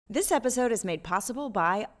This episode is made possible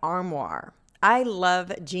by Armoire. I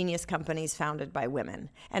love genius companies founded by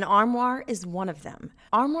women, and Armoire is one of them.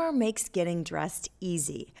 Armoire makes getting dressed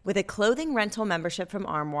easy. With a clothing rental membership from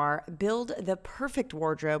Armoire, build the perfect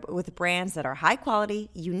wardrobe with brands that are high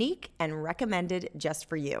quality, unique, and recommended just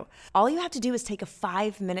for you. All you have to do is take a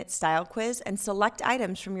 5-minute style quiz and select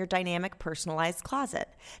items from your dynamic personalized closet.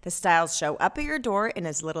 The styles show up at your door in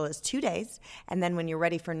as little as 2 days, and then when you're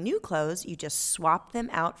ready for new clothes, you just swap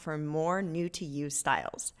them out for more new-to-you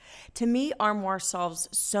styles. To me, Armoire solves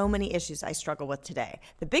so many issues I struggle with today,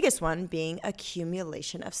 the biggest one being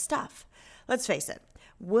accumulation of stuff. Let's face it,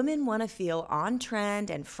 women want to feel on trend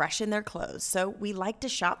and fresh in their clothes, so we like to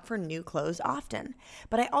shop for new clothes often.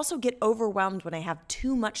 But I also get overwhelmed when I have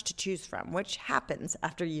too much to choose from, which happens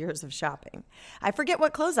after years of shopping. I forget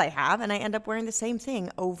what clothes I have, and I end up wearing the same thing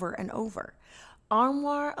over and over.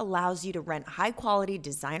 Armoire allows you to rent high-quality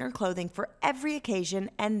designer clothing for every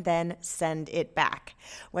occasion and then send it back.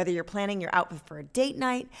 Whether you're planning your outfit for a date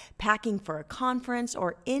night, packing for a conference,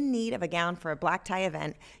 or in need of a gown for a black tie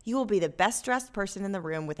event, you will be the best-dressed person in the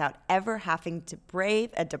room without ever having to brave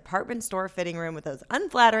a department store fitting room with those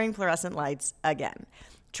unflattering fluorescent lights again.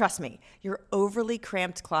 Trust me, your overly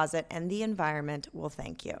cramped closet and the environment will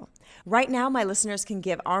thank you. Right now, my listeners can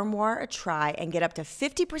give Armoire a try and get up to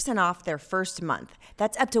 50% off their first month.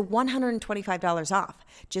 That's up to $125 off.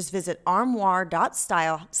 Just visit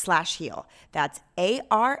armoire.style/heal. That's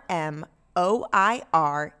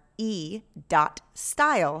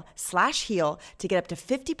ARMOIRE.style/heal to get up to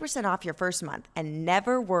 50% off your first month and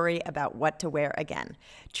never worry about what to wear again.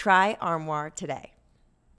 Try Armoire today.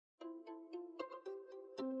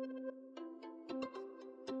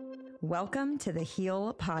 Welcome to the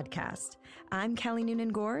Heal Podcast. I'm Kelley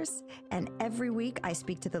Noonan-Gores, and every week I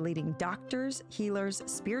speak to the leading doctors, healers,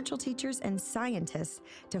 spiritual teachers, and scientists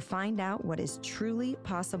to find out what is truly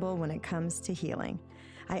possible when it comes to healing.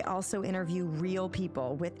 I also interview real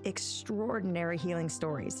people with extraordinary healing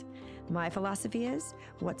stories. My philosophy is,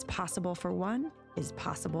 what's possible for one is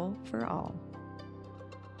possible for all.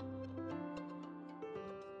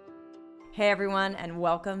 Hey everyone, and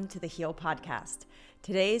welcome to the Heal Podcast.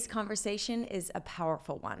 Today's conversation is a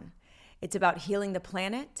powerful one. It's about healing the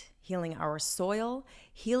planet, healing our soil,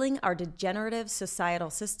 healing our degenerative societal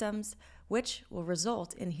systems, which will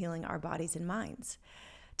result in healing our bodies and minds.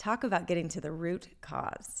 Talk about getting to the root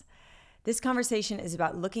cause. This conversation is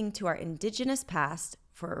about looking to our Indigenous past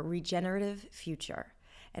for a regenerative future.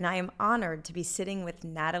 And I am honored to be sitting with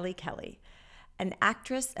Nathalie Kelley, an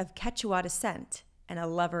actress of Quechua descent and a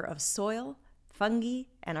lover of soil, fungi,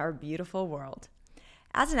 and our beautiful world.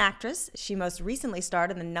 As an actress, she most recently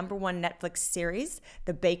starred in the #1 Netflix series,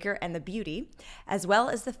 The Baker and the Beauty, as well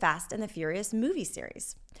as the Fast and the Furious movie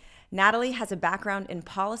series. Nathalie has a background in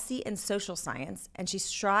policy and social science, and she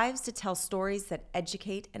strives to tell stories that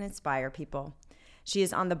educate and inspire people. She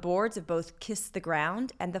is on the boards of both Kiss the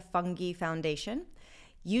Ground and the Fungi Foundation,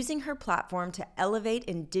 using her platform to elevate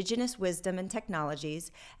Indigenous wisdom and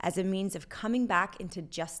technologies as a means of coming back into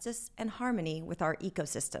justice and harmony with our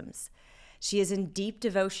ecosystems. She is in deep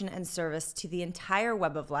devotion and service to the entire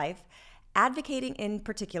web of life, advocating in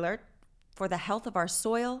particular for the health of our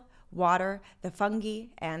soil, water, the fungi,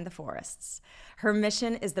 and the forests. Her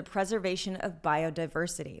mission is the preservation of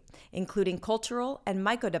biodiversity, including cultural and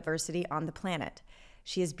microdiversity on the planet.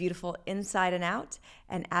 She is beautiful inside and out,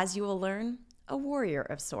 and as you will learn, a warrior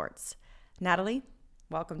of sorts. Nathalie,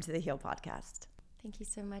 welcome to the Heal Podcast. Thank you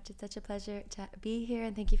so much. It's such a pleasure to be here,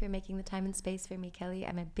 and thank you for making the time and space for me, Kelley.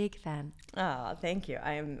 I'm a big fan. Oh, thank you.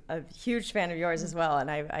 I am a huge fan of yours as well,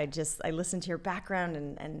 and I listen to your background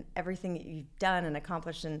and everything that you've done and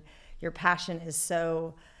accomplished, and your passion is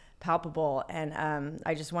so palpable, and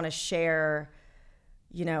I just want to share,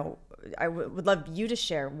 I would love you to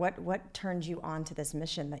share what turned you on to this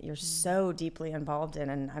mission that you're so deeply involved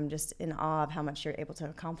in, and I'm just in awe of how much you're able to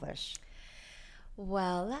accomplish.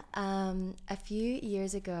 Well, a few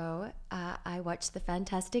years ago, I watched the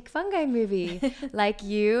Fantastic Fungi movie, like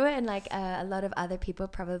you and like a lot of other people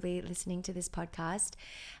probably listening to this podcast.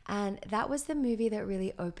 And that was the movie that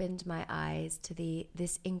really opened my eyes to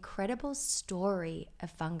this incredible story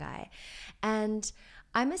of fungi. And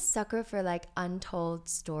I'm a sucker for like untold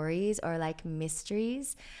stories or like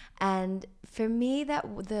mysteries. And for me, that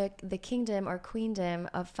the kingdom or queendom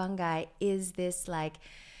of fungi is this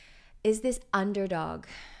underdog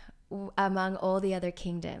among all the other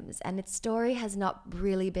kingdoms, and its story has not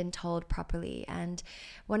really been told properly. And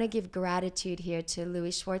want to give gratitude here to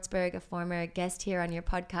Louis Schwartzberg, a former guest here on your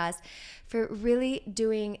podcast, for really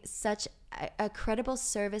doing such a credible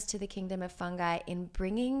service to the kingdom of fungi in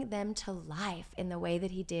bringing them to life in the way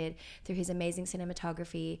that he did through his amazing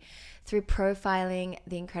cinematography, through profiling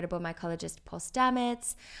the incredible mycologist Paul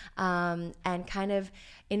Stamets, and kind of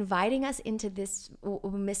inviting us into this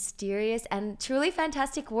mysterious and truly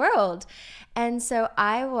fantastic world. And so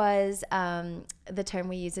I was, the term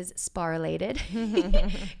we use is sporulated,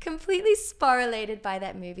 completely sporulated by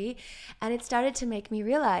that movie. And it started to make me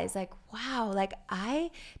realize, like, wow, like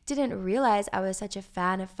I didn't realize I was such a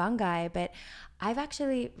fan of fungi, but I've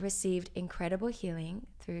actually received incredible healing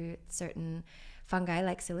through certain fungi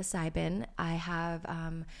like psilocybin.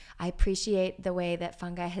 I appreciate the way that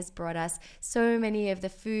fungi has brought us so many of the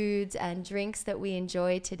foods and drinks that we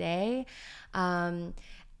enjoy today. I'm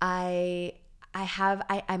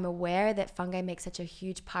aware that fungi make such a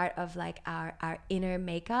huge part of like our inner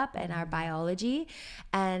makeup and our biology.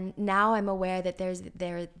 And now I'm aware that there's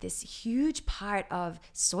this huge part of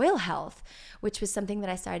soil health, which was something that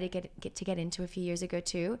I started to get into a few years ago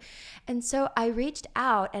too. And so I reached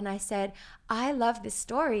out and I said, I love this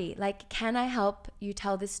story. Like, can I help you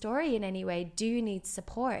tell this story in any way? Do you need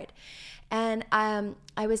support? And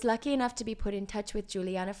I was lucky enough to be put in touch with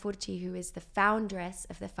Juliana Furci, who is the foundress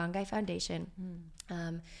of the Fungi Foundation.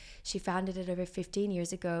 She founded it over 15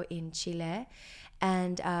 years ago in Chile.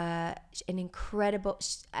 And an incredible,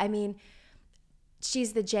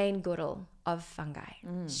 she's the Jane Goodall of fungi.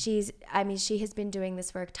 She has been doing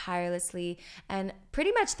this work tirelessly and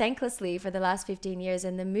pretty much thanklessly for the last 15 years.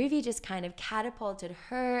 And the movie just kind of catapulted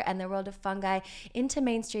her and the world of fungi into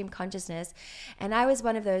mainstream consciousness. And I was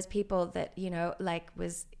one of those people that,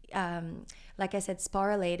 was, like I said,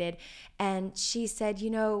 sporulated. And she said,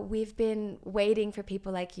 we've been waiting for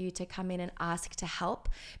people like you to come in and ask to help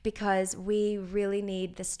because we really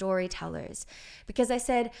need the storytellers. Because I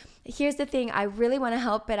said, here's the thing, I really want to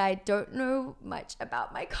help, but I don't know much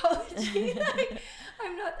about mycology.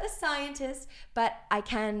 I'm not a scientist, but I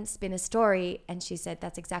can spin a story. And she said,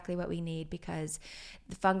 that's exactly what we need, because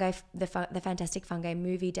the Fantastic Fungi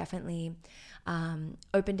movie definitely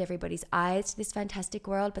opened everybody's eyes to this fantastic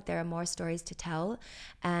world, but there are more stories to tell,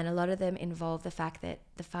 and a lot of them involve the fact that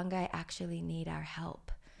the fungi actually need our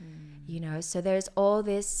help. So there's all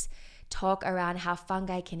this talk around how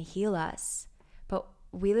fungi can heal us, but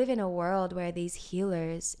we live in a world where these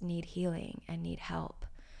healers need healing and need help.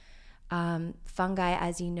 Fungi,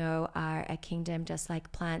 as you know, are a kingdom just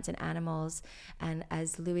like plants and animals. And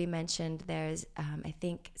as Louis mentioned, there's, I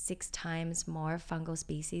think, 6 times more fungal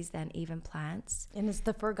species than even plants. And it's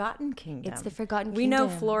the forgotten kingdom. It's the forgotten We kingdom. know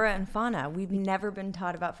flora and fauna. We've never been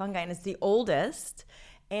taught about fungi, and it's the oldest.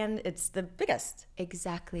 And it's the biggest.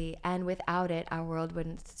 Exactly. And without it, our world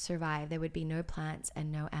wouldn't survive. There would be no plants and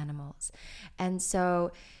no animals. And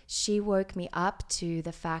so she woke me up to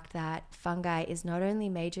the fact that fungi is not only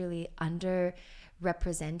majorly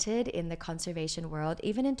underrepresented in the conservation world,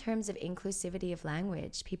 even in terms of inclusivity of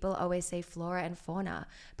language. People always say flora and fauna,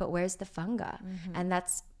 but where's the fungi? And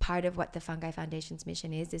that's part of what the Fungi Foundation's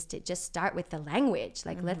mission is to just start with the language.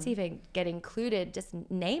 Like, let's even get included, just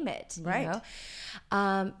name it, you know?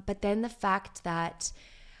 But then the fact that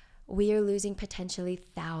we are losing potentially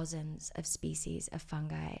thousands of species of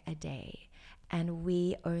fungi a day, and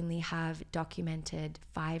we only have documented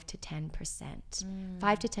 5 to 10%.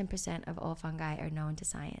 5 to 10% of all fungi are known to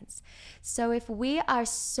science. So if we are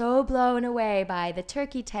so blown away by the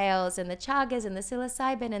turkey tails and the chagas and the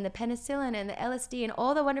psilocybin and the penicillin and the LSD and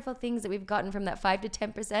all the wonderful things that we've gotten from that 5 to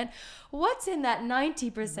 10%, what's in that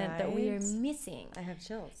 90% that we are missing? I have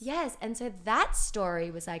chills. Yes, and so that story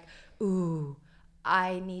was like, ooh,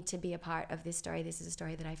 I need to be a part of this story. This is a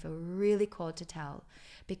story that I feel really called to tell,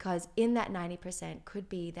 because in that 90% could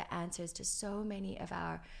be the answers to so many of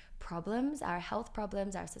our problems, our health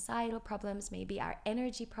problems, our societal problems, maybe our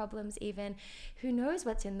energy problems even. Who knows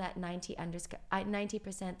what's in that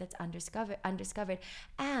 90% that's undiscovered.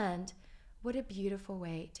 And what a beautiful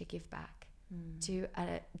way to give back to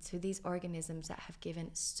these organisms that have given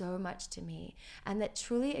so much to me and that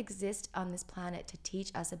truly exist on this planet to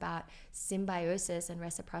teach us about symbiosis and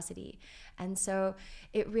reciprocity. And so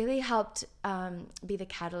it really helped be the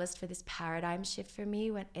catalyst for this paradigm shift for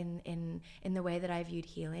me when in the way that I viewed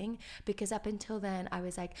healing, because up until then I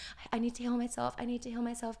was like, I need to heal myself,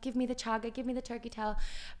 give me the chaga, give me the turkey tail.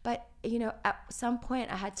 But at some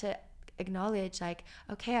point I had to acknowledge, like,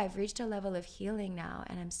 okay, I've reached a level of healing now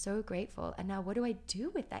and I'm so grateful, and now what do I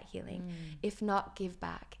do with that healing if not give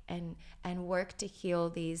back and work to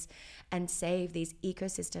heal these and save these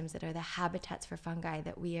ecosystems that are the habitats for fungi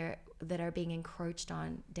that are being encroached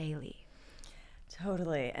on daily.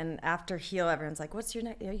 Totally. And after heal, everyone's like, what's your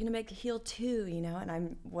next, are you going to make heal 2, you know?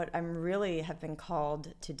 And what I'm really have been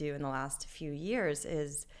called to do in the last few years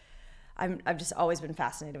is I've just always been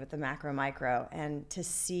fascinated with the macro micro, and to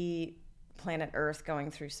see planet Earth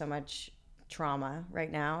going through so much trauma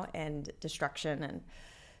right now, and destruction and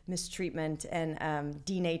mistreatment and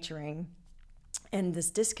denaturing and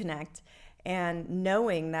this disconnect, and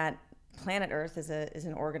knowing that planet Earth is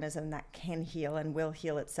an organism that can heal and will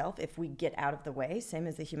heal itself if we get out of the way, same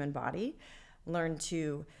as the human body, learn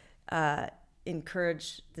to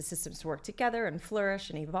encourage the systems to work together and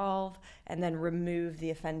flourish and evolve, and then remove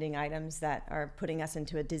the offending items that are putting us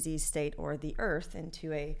into a disease state, or the Earth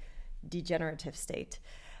into a degenerative state.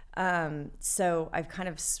 So I've kind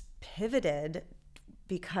of pivoted,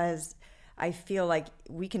 because I feel like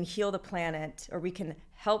we can heal the planet, or we can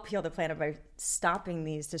help heal the planet by stopping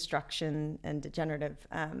these destruction and degenerative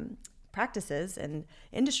practices and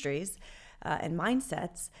industries and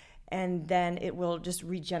mindsets, and then it will just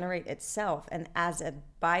regenerate itself. And as a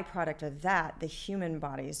byproduct of that, the human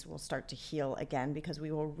bodies will start to heal again, because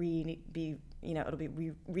we will it'll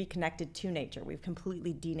be reconnected to nature. We've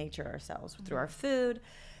completely denatured ourselves through our food,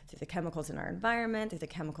 through the chemicals in our environment, through the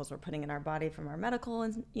chemicals we're putting in our body from our medical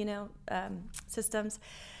and systems.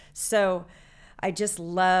 So I just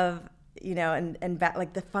love,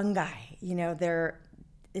 like the fungi,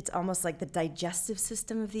 it's almost like the digestive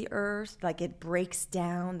system of the earth. Like it breaks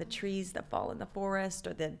down the trees that fall in the forest,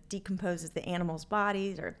 or that decomposes the animals'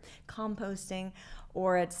 bodies, or composting,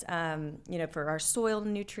 or it's for our soil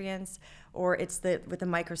nutrients, or it's with the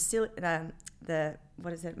mycelium.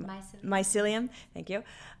 Mycelium. Thank you.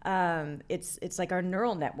 It's like our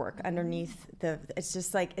neural network underneath it's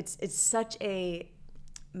just like it's such a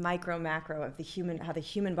micro macro of how the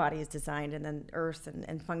human body is designed, and then earth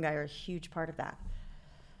and fungi are a huge part of that.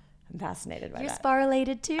 I'm fascinated by that. You're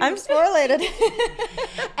sporulated too. I'm sporulated.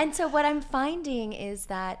 And so what I'm finding is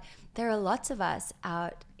that there are lots of us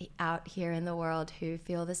out here in the world who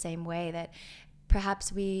feel the same way, that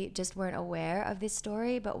perhaps we just weren't aware of this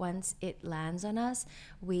story, but once it lands on us,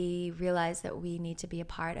 we realize that we need to be a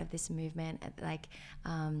part of this movement. Like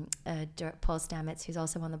Paul Stamets, who's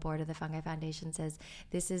also on the board of the Fungi Foundation, says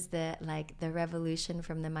this is the revolution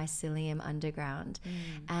from the mycelium underground.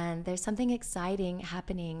 And there's something exciting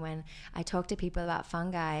happening when I talk to people about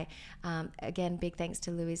fungi. Again, big thanks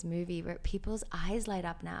to Louis' movie, where people's eyes light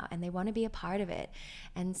up now and they want to be a part of it.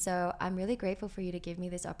 And so I'm really grateful for you to give me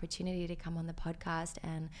this opportunity to come on the podcast.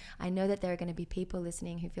 And I know that there are going to be people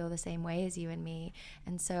listening who feel the same way as you and me.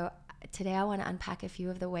 And so today I want to unpack a few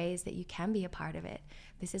of the ways that you can be a part of it.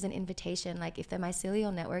 This is an invitation. Like, if the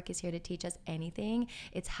mycelial network is here to teach us anything,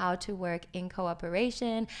 it's how to work in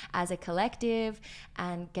cooperation as a collective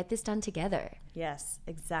and get this done together. Yes,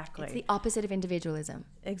 exactly. It's the opposite of individualism.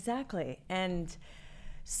 Exactly. And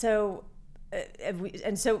so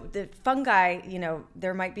the fungi,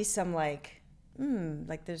 there might be some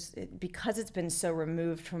because it's been so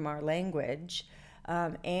removed from our language,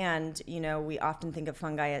 and we often think of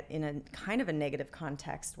fungi in a kind of a negative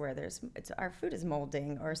context, where our food is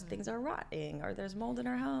molding, or things are rotting, or there's mold in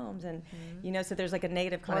our homes, and so there's like a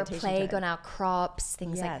negative connotation, or plague on our crops,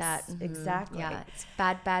 things like that. Exactly. Yeah, it's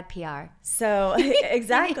bad PR. So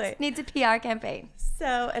exactly, needs a PR campaign.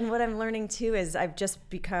 So, and what I'm learning too is I've just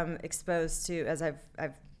become exposed to, as I've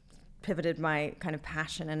pivoted my kind of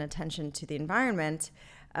passion and attention to the environment,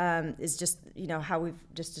 is just how we've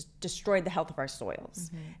just destroyed the health of our soils.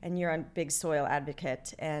 And you're a big soil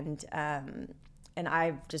advocate, and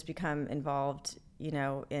I've just become involved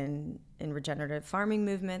in regenerative farming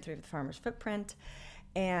movement through the Farmer's Footprint,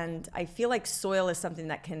 and I feel like soil is something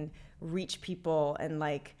that can reach people, and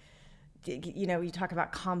you talk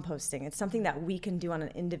about composting. It's something that we can do on an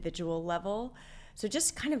individual level. So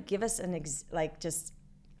just kind of give us just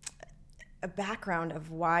a background of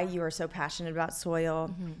why you are so passionate about soil,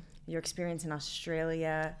 your experience in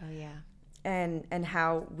Australia. Oh yeah. And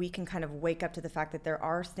how we can kind of wake up to the fact that there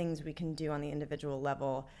are things we can do on the individual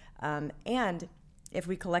level. And if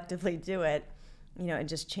we collectively do it, and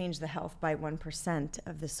just change the health by 1%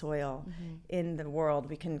 of the soil in the world,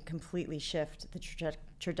 we can completely shift the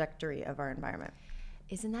trajectory of our environment.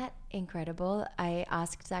 Isn't that incredible? I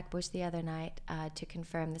asked Zach Bush the other night to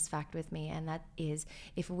confirm this fact with me, and that is,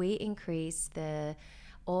 if we increase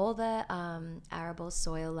all the arable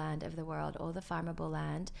soil land of the world, all the farmable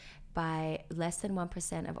land, by less than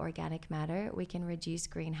 1% of organic matter, we can reduce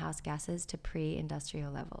greenhouse gases to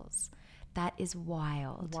pre-industrial levels. That is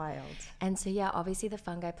wild. And so, yeah, obviously the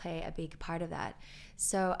fungi play a big part of that.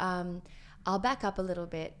 So I'll back up a little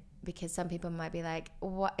bit. because some people might be like,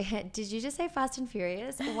 "What did you just say? Fast and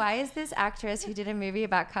Furious? Why is this actress who did a movie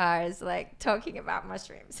about cars like talking about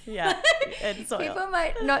mushrooms?" Yeah, and soil. People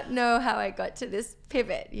might not know how I got to this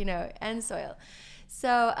pivot, and soil.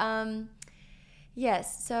 So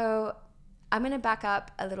yes, so I'm going to back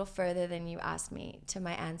up a little further than you asked me to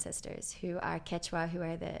my ancestors, who are Quechua, who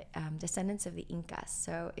are the descendants of the Incas.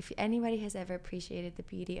 So if anybody has ever appreciated the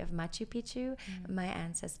beauty of Machu Picchu, my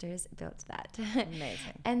ancestors built that. Amazing.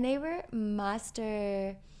 And they were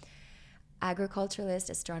master agriculturalists,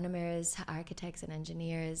 astronomers, architects, and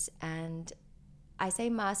engineers. And I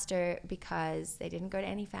say master because they didn't go to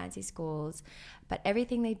any fancy schools, but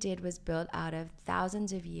everything they did was built out of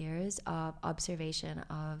thousands of years of observation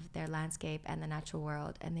of their landscape and the natural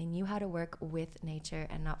world. And they knew how to work with nature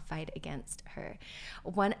and not fight against her.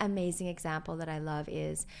 One amazing example that I love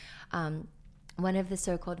is one of the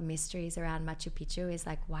so-called mysteries around Machu Picchu is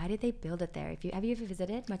like, why did they build it there? Have you ever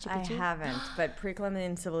visited Machu Picchu? I haven't, but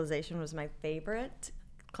pre-Columbian civilization was my favorite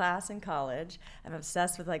class in college. I'm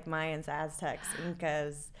obsessed with like Mayans, Aztecs,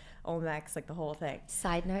 Incas, Olmecs, like the whole thing.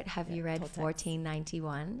 Side note, have you read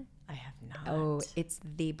 1491? I have not. Oh, it's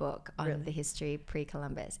the book on the history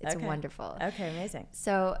pre-Columbus. It's wonderful. Okay, amazing.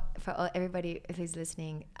 So for everybody who's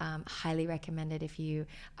listening, highly recommended if you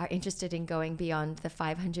are interested in going beyond the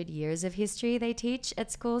 500 years of history they teach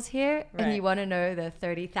at schools here, and you want to know the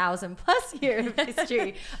 30,000 plus year of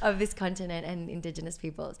history of this continent and indigenous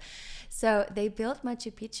peoples. So they built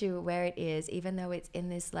Machu Picchu where it is, even though it's in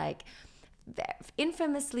this like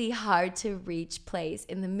infamously hard to reach place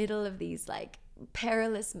in the middle of these like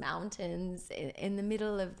perilous mountains in the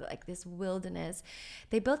middle of like this wilderness.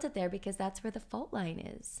 They built it there because that's where the fault line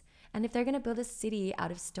is. And if they're going to build a city out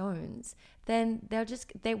of stones, then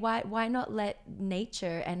why not let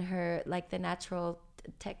nature and her like the natural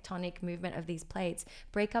tectonic movement of these plates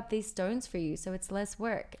break up these stones for you, so it's less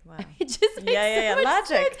work. Wow. It just makes so much logic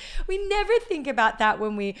sense. We never think about that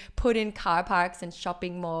when we put in car parks and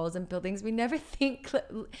shopping malls and buildings. We never think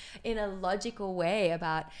in a logical way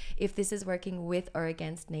about if this is working with or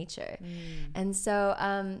against nature. And so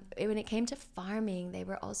when it came to farming, they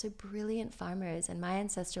were also brilliant farmers, and my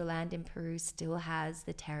ancestral land in Peru still has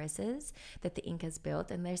the terraces that the Incas built,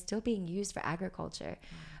 and they're still being used for agriculture.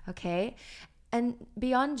 Okay. And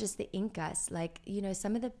beyond just the Incas, like,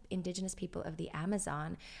 some of the indigenous people of the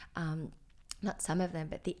Amazon, not some of them,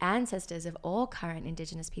 but the ancestors of all current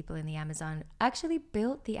indigenous people in the Amazon actually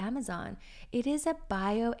built the Amazon. It is a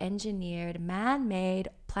bioengineered, man-made,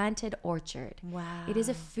 planted orchard. Wow. It is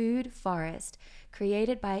a food forest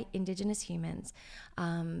created by indigenous humans,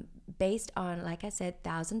 based on, like I said,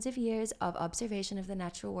 thousands of years of observation of the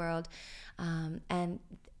natural world. And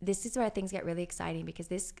this is where things get really exciting, because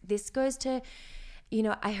this goes to,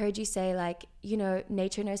 I heard you say like,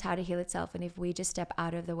 nature knows how to heal itself. And if we just step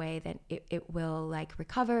out of the way, then it will like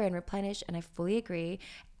recover and replenish. And I fully agree.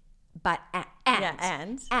 But,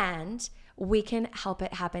 and we can help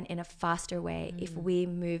it happen in a faster way if we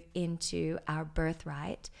move into our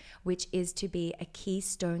birthright, which is to be a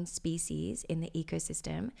keystone species in the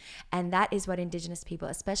ecosystem. And that is what indigenous people,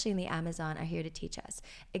 especially in the Amazon, are here to teach us.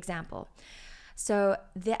 Example. So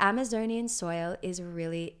the Amazonian soil is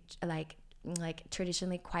really like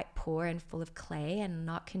traditionally quite poor and full of clay and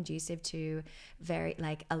not conducive to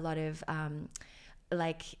a lot of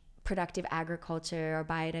productive agriculture or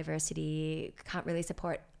biodiversity. Can't really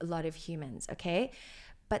support a lot of humans. Okay.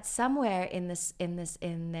 But somewhere in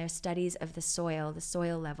their studies of the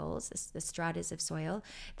soil levels, the stratas of soil,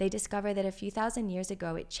 they discover that a few thousand years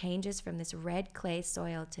ago, it changes from this red clay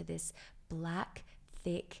soil to this black,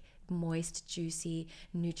 thick, moist, juicy,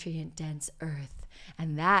 nutrient-dense earth.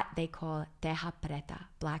 And that they call terra preta,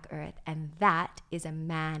 black earth. And that is a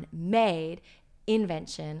man-made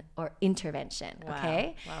invention or intervention. Wow.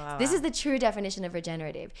 Okay? Wow. This is the true definition of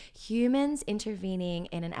regenerative. Humans intervening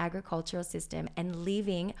in an agricultural system and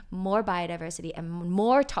leaving more biodiversity and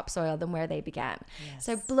more topsoil than where they began. Yes.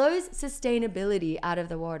 So it blows sustainability out of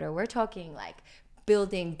the water. We're talking like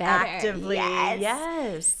building better. Actively.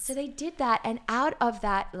 Yes. So they did that, and out of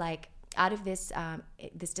this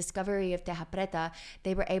this discovery of Terra Preta,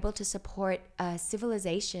 they were able to support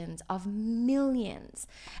civilizations of millions.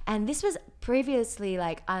 And this was previously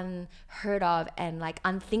like unheard of and like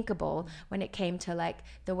unthinkable when it came to like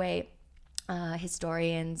the way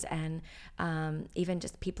historians and even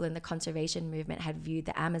just people in the conservation movement had viewed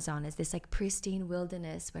the Amazon as this like pristine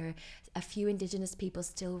wilderness where a few indigenous people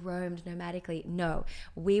still roamed nomadically. No,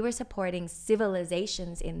 we were supporting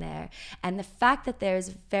civilizations in there. And the fact that there's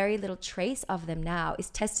very little trace of them now is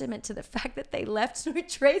testament to the fact that they left no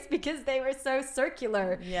trace because they were so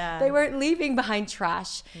circular. Yeah. They weren't leaving behind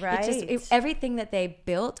trash. Right. Everything that they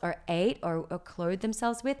built or ate or clothed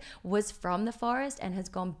themselves with was from the forest and has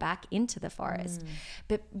gone back into the forest.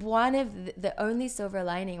 But one of the only silver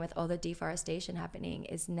lining with all the deforestation happening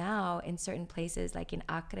is now in certain places like in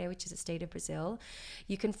Acre, which is a state of Brazil,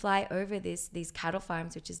 you can fly over these cattle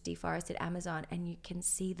farms, which is deforested Amazon, and you can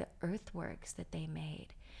see the earthworks that they made.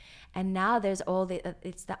 And now there's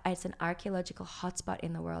it's an archaeological hotspot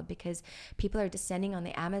in the world because people are descending on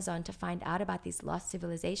the Amazon to find out about these lost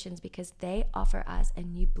civilizations because they offer us a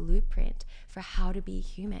new blueprint for how to be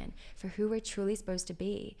human, for who we're truly supposed to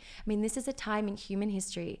be. I mean, this is a time in human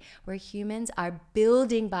history where humans are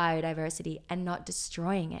building biodiversity and not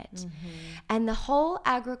destroying it. Mm-hmm. And the whole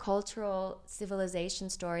agricultural civilization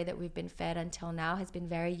story that we've been fed until now has been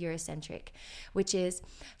very Eurocentric, which is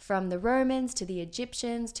from the Romans to the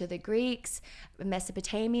Egyptians to the Greeks,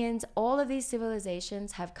 Mesopotamians, all of these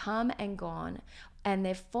civilizations have come and gone, and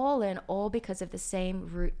they've fallen all because of the same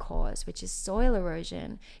root cause, which is soil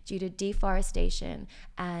erosion due to deforestation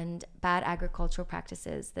and bad agricultural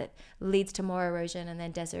practices that leads to more erosion and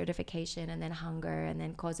then desertification and then hunger and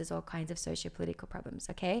then causes all kinds of socio-political problems,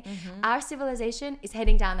 okay? Mm-hmm. Our civilization is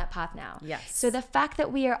heading down that path now. Yes. So the fact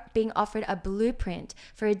that we are being offered a blueprint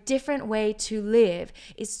for a different way to live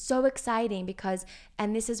is so exciting because,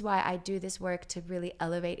 and this is why I do this work to really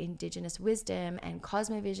elevate Indigenous wisdom and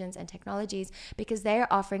cosmovisions and technologies, because they are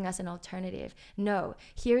offering us an alternative. No,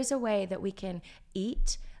 here's a way that we can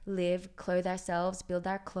eat, live, clothe ourselves, build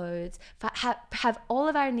our clothes, have all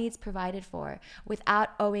of our needs provided for without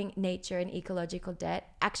owing nature an ecological debt,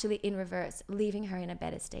 actually in reverse, leaving her in a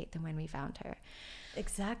better state than when we found her.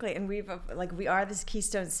 Exactly. And we are this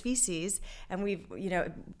keystone species, and we've,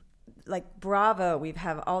 bravo, we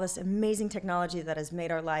have all this amazing technology that has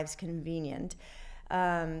made our lives convenient.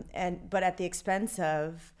 But at the expense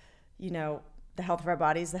of, the health of our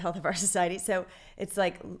bodies, the health of our society. So it's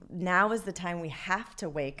like now is the time we have to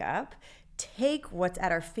wake up, take what's at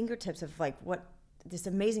our fingertips of what this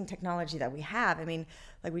amazing technology that we have. I mean,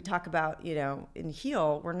 like we talk about, in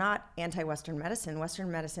HEAL, we're not anti-Western medicine. Western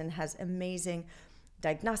medicine has amazing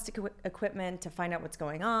diagnostic equipment to find out what's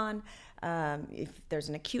going on. If there's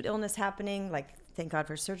an acute illness happening, thank God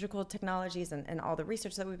for surgical technologies and all the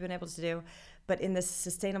research that we've been able to do. But in this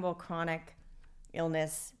sustainable chronic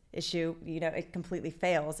illness issue, it completely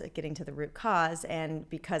fails at getting to the root cause. And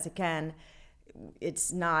because, again,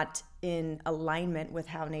 it's not in alignment with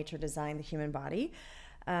how nature designed the human body,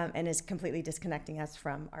 and is completely disconnecting us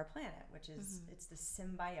from our planet, which is, it's the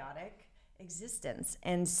symbiotic existence.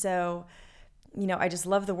 And so, I just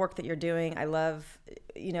love the work that you're doing. I love,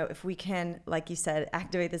 if we can, like you said,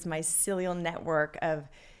 activate this mycelial network of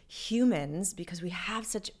humans, because we have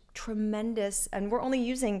such tremendous, and we're only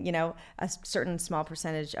using, a certain small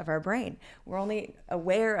percentage of our brain. We're only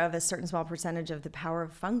aware of a certain small percentage of the power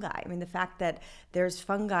of fungi. I mean, the fact that there's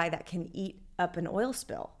fungi that can eat up an oil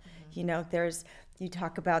spill. Mm-hmm. You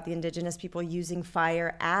talk about the indigenous people using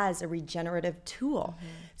fire as a regenerative tool. Mm-hmm.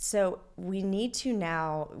 So we need to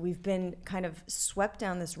now, we've been kind of swept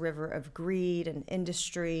down this river of greed and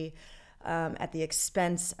industry at the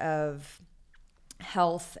expense of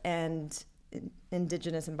health and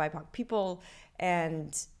indigenous and BIPOC people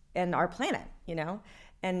and our planet,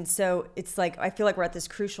 And so it's I feel like we're at this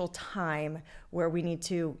crucial time where we need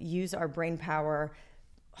to use our brain power,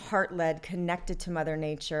 heart-led, connected to Mother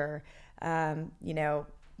Nature,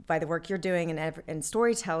 by the work you're doing and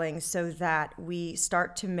storytelling, so that we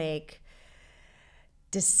start to make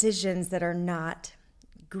decisions that are not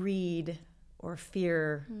greed or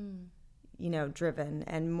fear driven,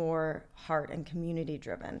 and more heart and community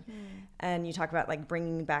driven. And you talk about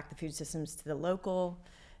bringing back the food systems to the local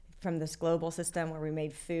from this global system where we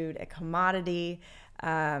made food a commodity,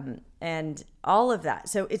 and all of that.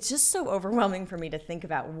 So it's just so overwhelming for me to think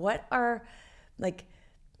about what are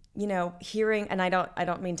hearing, and I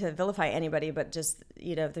don't mean to vilify anybody, but just,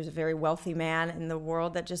 there's a very wealthy man in the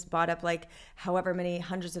world that just bought up however many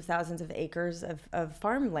hundreds of thousands of acres of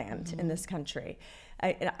farmland in this country.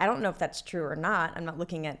 I don't know if that's true or not. I'm not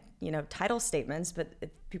looking at, title statements, but if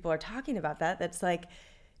people are talking about that, that's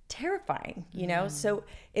terrifying, So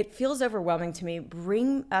it feels overwhelming to me.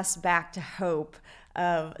 Bring us back to hope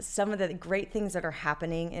of some of the great things that are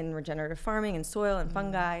happening in regenerative farming and soil and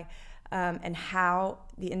fungi. and how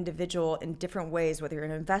the individual in different ways, whether you're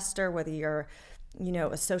an investor, whether you're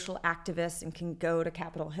a social activist and can go to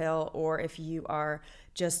Capitol Hill, or if you are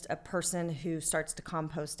just a person who starts to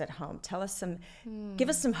compost at home. Tell us give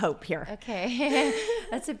us some hope here. Okay.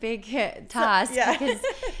 That's a big task Yeah. because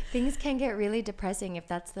things can get really depressing if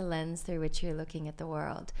that's the lens through which you're looking at the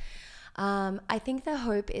world. I think the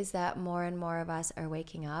hope is that more and more of us are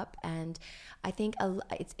waking up, and I think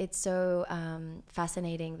it's so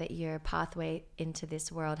fascinating that your pathway into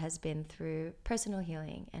this world has been through personal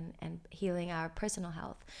healing and healing our personal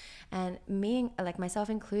health. And me, like myself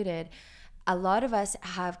included, a lot of us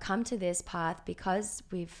have come to this path because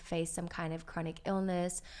we've faced some kind of chronic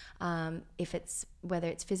illness, whether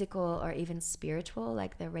it's physical or even spiritual,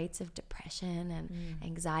 like the rates of depression and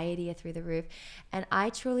anxiety are through the roof. And I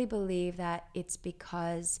truly believe that it's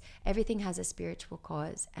because everything has a spiritual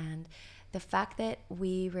cause. And the fact that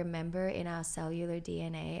we remember in our cellular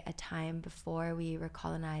DNA a time before we were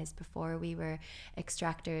colonized, before we were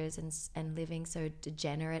extractors and living so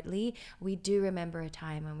degenerately, we do remember a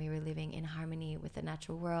time when we were living in harmony with the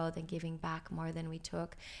natural world and giving back more than we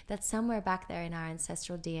took. That's somewhere back there in our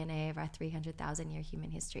ancestral DNA of our 300,000-year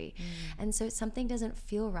human history. And so something doesn't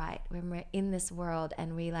feel right when we're in this world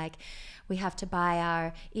and we have to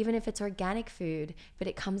buy even if it's organic food, but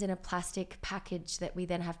it comes in a plastic package that we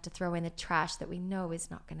then have to throw in the trash that we know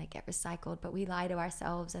is not going to get recycled, but we lie to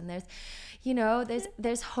ourselves. And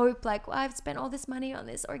there's hope, like, well, I've spent all this money on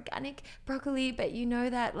this organic broccoli, but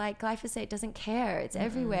that like glyphosate doesn't care, it's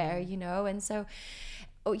everywhere, and so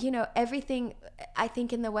everything, I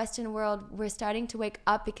think in the Western world, we're starting to wake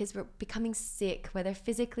up because we're becoming sick, whether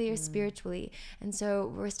physically or spiritually. And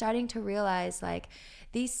so we're starting to realize, like,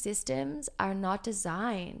 these systems are not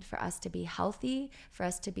designed for us to be healthy, for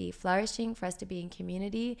us to be flourishing, for us to be in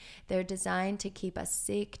community. They're designed to keep us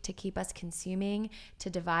sick, to keep us consuming, to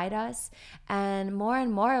divide us. And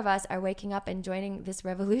more of us are waking up and joining this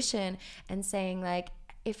revolution and saying, like,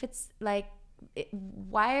 if it's like,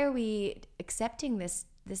 why are we accepting this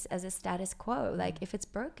as a status quo? Like, if it's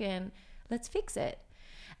broken, let's fix it.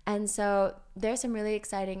 And so there's some really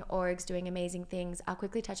exciting orgs doing amazing things. I'll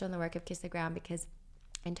quickly touch on the work of Kiss the Ground because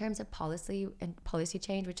in terms of policy and policy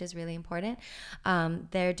change, which is really important,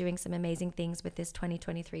 they're doing some amazing things with this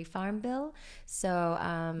 2023 Farm Bill. So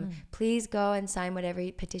please go and sign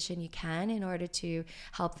whatever petition you can in order to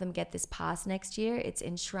help them get this passed next year. It's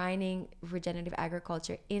enshrining regenerative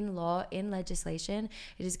agriculture in law, in legislation.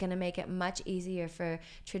 It is going to make it much easier for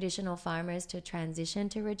traditional farmers to transition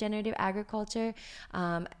to regenerative agriculture.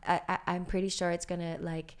 I'm pretty sure it's going to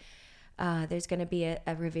there's going to be a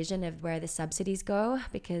revision of where the subsidies go,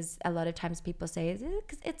 because a lot of times people say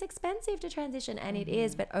it's expensive to transition, and it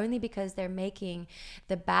is, but only because they're making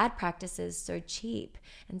the bad practices so cheap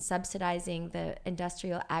and subsidizing the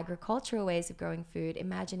industrial agricultural ways of growing food.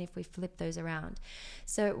 Imagine if we flip those around.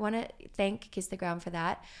 So I want to thank Kiss the Ground for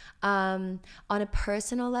that. On a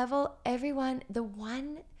personal level, the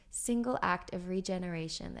one single act of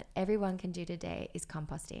regeneration that everyone can do today is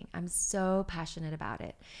composting. I'm so passionate about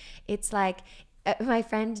it. It's like my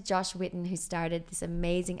friend Josh Witten, who started this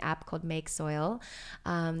amazing app called MakeSoil.org.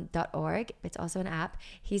 It's also an app.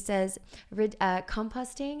 He says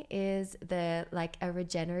composting is a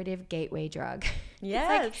regenerative gateway drug.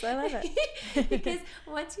 Yes, I love it. Because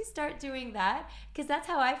once you start doing that, because that's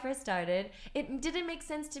how I first started, it didn't make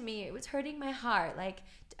sense to me. It was hurting my heart.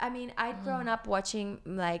 I'd grown up watching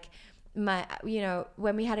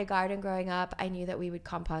when we had a garden growing up, I knew that we would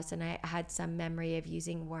compost, and I had some memory of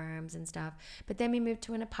using worms and stuff. But then we moved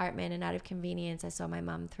to an apartment, and out of convenience, I saw my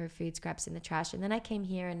mom throw food scraps in the trash. And then I came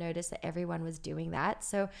here and noticed that everyone was doing that.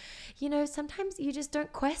 So, sometimes you just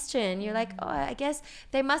don't question. You're like, oh, I guess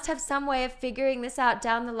they must have some way of figuring this out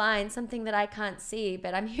down the line, something that I can't see.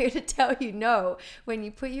 But I'm here to tell you, no, when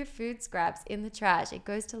you put your food scraps in the trash, it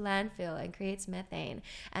goes to landfill and creates methane.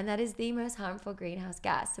 And that is the most harmful greenhouse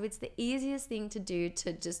gas. So it's the easiest thing to do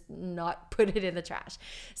to just not put it in the trash.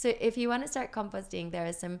 So if you want to start composting, there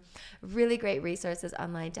are some really great resources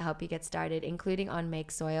online to help you get started, including on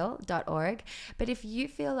makesoil.org. But if you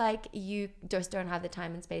feel like you just don't have the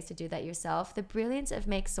time and space to do that yourself, the brilliance of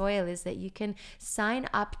Make Soil is that you can sign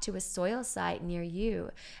up to a soil site near you,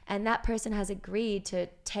 and that person has agreed to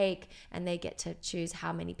take, and they get to choose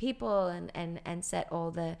how many people and set all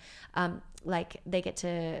the they get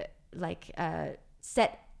to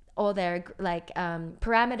set all their like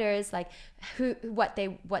parameters, like what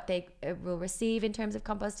they will receive in terms of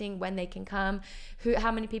composting, when they can come,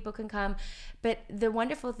 how many people can come. But the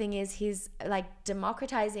wonderful thing is he's like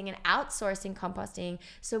democratizing and outsourcing composting,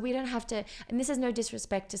 so we don't have to. And this is no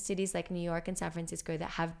disrespect to cities like New York and San Francisco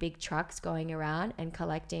that have big trucks going around and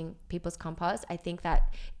collecting people's compost. I think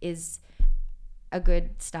that is a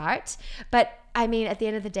good start. But I mean, at the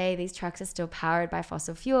end of the day, these trucks are still powered by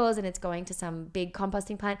fossil fuels and it's going to some big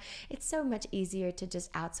composting plant. It's so much easier to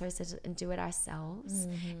just outsource it and do it ourselves,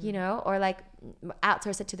 you know, or like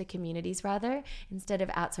outsource it to the communities rather, instead of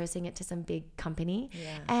outsourcing it to some big company.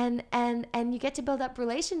 And you get to build up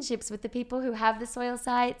relationships with the people who have the soil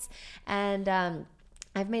sites. And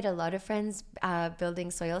I've made a lot of friends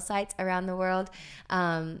building soil sites around the world.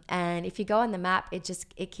 And if you go on the map,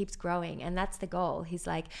 it keeps growing. And that's the goal. He's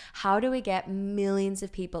like, how do we get millions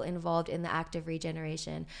of people involved in the act of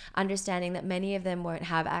regeneration? Understanding that many of them won't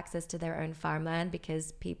have access to their own farmland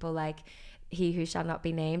because people like he who shall not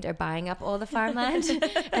be named are buying up all the farmland.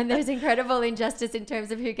 And there's incredible injustice in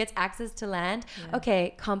terms of who gets access to land.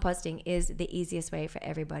 Okay, composting is the easiest way for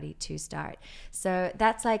everybody to start. So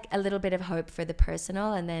that's like a little bit of hope for the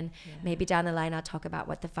personal, and then maybe down the line I'll talk about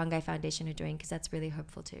what the Fungi Foundation are doing, because that's really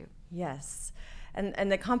hopeful too. Yes.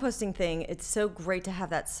 And the composting thing, it's so great to have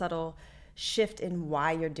that subtle shift in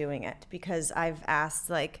why you're doing it, because I've asked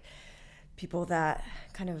like people that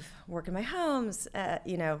kind of work in my homes,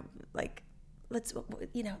 you know, like, let's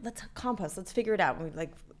compost, let's figure it out. And we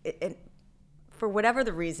like it, for whatever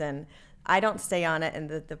the reason, I don't stay on it and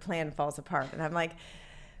the plan falls apart. And I'm like,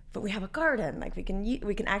 but we have a garden, like we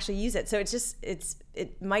can actually use it. So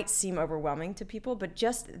it might seem overwhelming to people, but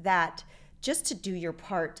just to do your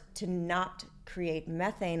part to not create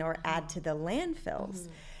methane or add to the landfills.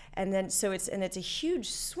 And then it's a huge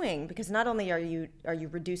swing, because not only are you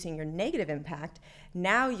reducing your negative impact,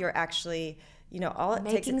 now you're actually, you know, all it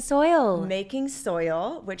takes is making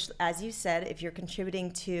soil, which, as you said, if you're contributing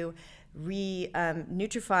to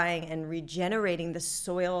nutrifying and regenerating the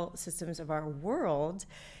soil systems of our world,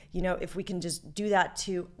 you know, if we can just do that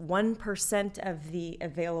to 1% of the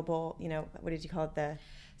available, you know, what did you call it,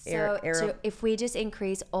 if we just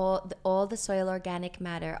increase all the soil organic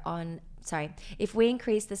matter if we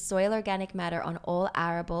increase the soil organic matter on all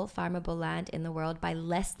arable, farmable land in the world by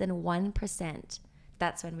less than 1%,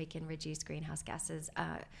 that's when we can reduce greenhouse gases,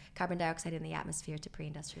 carbon dioxide in the atmosphere to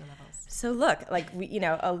pre-industrial levels. So look, like we, you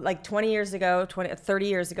know, like 30 years ago,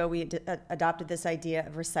 we adopted this idea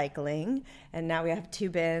of recycling, and now we have 2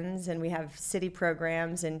 bins, and we have city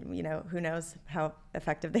programs, and you know, who knows how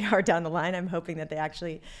effective they are down the line. I'm hoping that they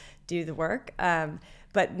actually do the work.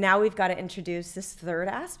 But now we've got to introduce this third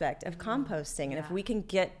aspect of composting, and if we can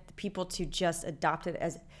get people to just adopt it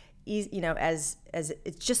as easy, you know, as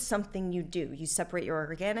it's just something you do. You separate your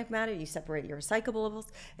organic matter, you separate your recyclables,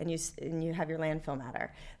 and you have your landfill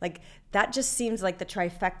matter. Like that just seems like the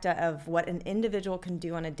trifecta of what an individual can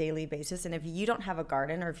do on a daily basis. And if you don't have a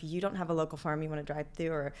garden, or if you don't have a local farm you want to drive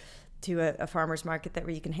through, or to a farmer's market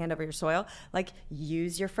where you can hand over your soil, like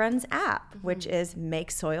use your friend's app, which is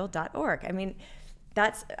makesoil.org. I mean,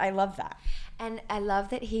 I love that. And I love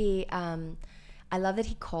that he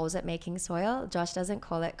calls it making soil. Josh doesn't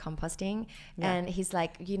call it composting. Yeah. And he's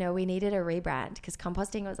like, you know, we needed a rebrand, because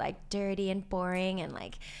composting was like dirty and boring, and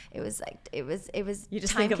like it was you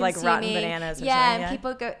just think of like rotten bananas or something. And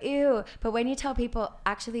people go ew. But when you tell people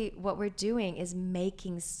actually what we're doing is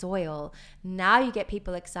making soil, now you get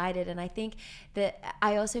people excited. And I think that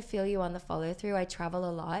I also feel you on the follow through. I travel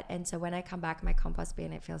a lot, and so when I come back my compost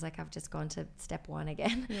bin, it feels like I've just gone to step 1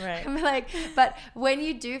 again. Right. I'm like, but when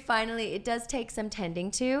you do finally, it does take some tending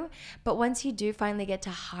to, but once you do finally get to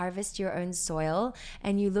harvest your own soil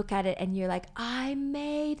and you look at it and you're like, I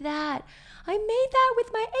made that with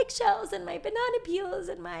my eggshells and my banana peels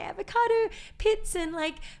and my avocado pits, and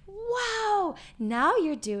like, wow, now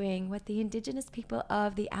you're doing what the indigenous people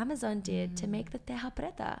of the Amazon did to make the terra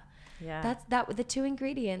preta. Yeah. The 2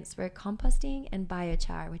 ingredients were composting and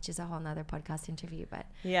biochar, which is a whole nother podcast interview, but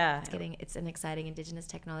it's an exciting indigenous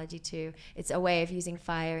technology too. It's a way of using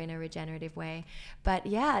fire in a regenerative way. But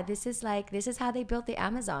yeah, this is how they built the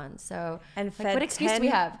Amazon. So, and like, fed what excuse do we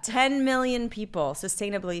have? 10 million people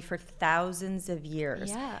sustainably for thousands of years.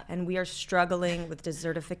 Yeah. And we are struggling with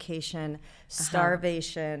desertification,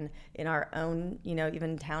 starvation in our own, you know,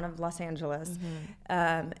 even town of Los Angeles.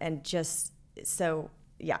 And just so,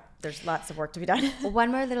 yeah, there's lots of work to be done.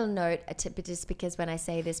 One more little note, just because when I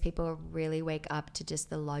say this, people really wake up to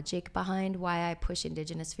just the logic behind why I push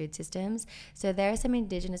indigenous food systems. So there are some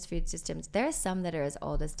indigenous food systems. There are some that are as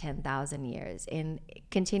old as 10,000 years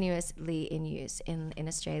continuously in use in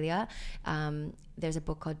Australia. There's a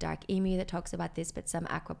book called Dark Emu that talks about this, but some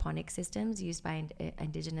aquaponic systems used by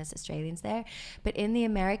Indigenous Australians there. But in the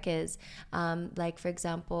Americas, like for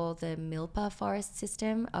example, the milpa forest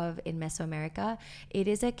system in Mesoamerica, it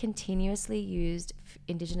is a continuously used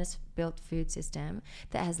Indigenous built food system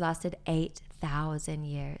that has lasted 8,000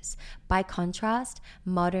 years. By contrast,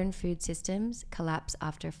 modern food systems collapse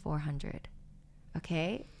after 400.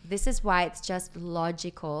 Okay, this is why it's just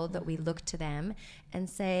logical that we look to them and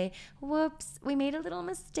say, whoops, we made a little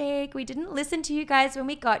mistake. We didn't listen to you guys when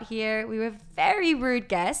we got here. We were very rude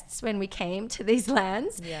guests when we came to these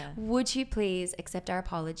lands. Yeah. Would you please accept our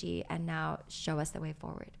apology and now show us the way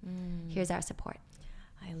forward? Here's our support.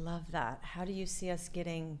 I love that. How do you see us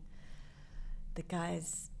getting the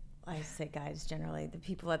guys, I say guys generally, the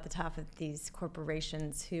people at the top of these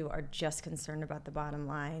corporations who are just concerned about the bottom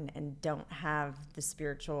line and don't have the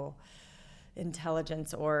spiritual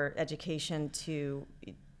intelligence or education to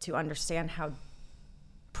understand how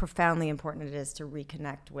profoundly important it is to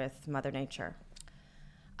reconnect with Mother Nature?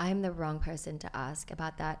 I'm the wrong person to ask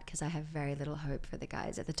about that because I have very little hope for the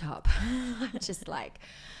guys at the top. I'm just like,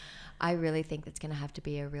 I really think that's going to have to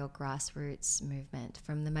be a real grassroots movement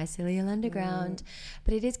from the mycelial underground.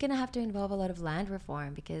 But it is going to have to involve a lot of land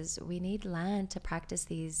reform because we need land to practice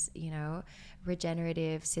these,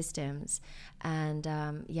 regenerative systems. And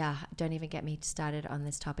don't even get me started on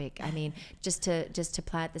this topic. I mean, just to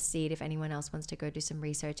plant the seed, if anyone else wants to go do some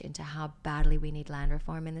research into how badly we need land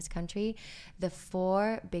reform in this country, the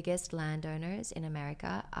 4 biggest landowners in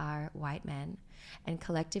America are white men. And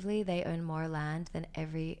collectively, they own more land than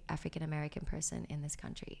every African American person in this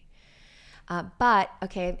country.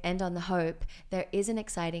 End on the hope. There is an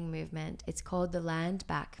exciting movement. It's called the Land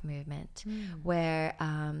Back Movement, where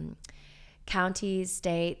counties,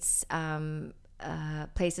 states,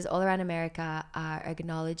 places all around America are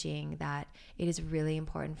acknowledging that it is really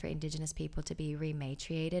important for Indigenous people to be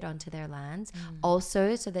rematriated onto their lands,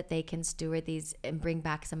 also so that they can steward these and bring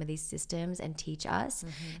back some of these systems and teach us.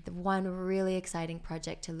 The one really exciting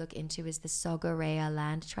project to look into is the Sogorea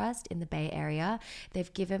Land Trust in the Bay Area.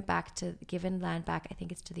 They've given land back, I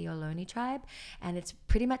think it's to the Ohlone tribe, and it's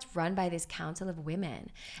pretty much run by this council of women,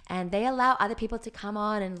 and they allow other people to come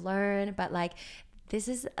on and learn, but like, this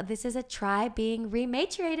is a tribe being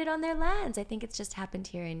rematriated on their lands. I think it's just happened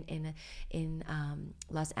here in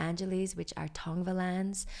Los Angeles, which are Tongva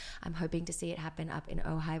lands. I'm hoping to see it happen up in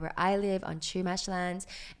Ojai, where I live, on Chumash lands.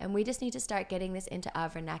 And we just need to start getting this into our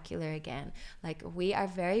vernacular again. Like, we are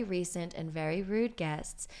very recent and very rude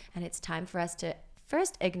guests, and it's time for us to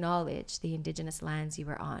first acknowledge the Indigenous lands you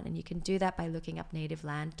were on, and you can do that by looking up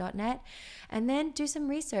nativeland.net, and then do some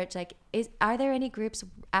research. Like, are there any groups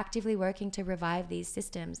actively working to revive these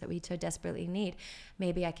systems that we so desperately need?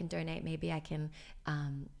 Maybe I can donate, maybe I can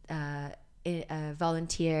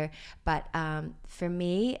volunteer, but for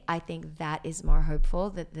me, I think that is more hopeful,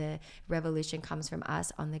 that the revolution comes from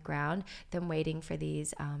us on the ground than waiting for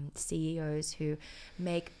these CEOs who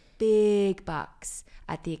make big bucks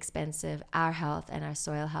at the expense of our health and our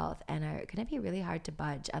soil health, and are going to be really hard to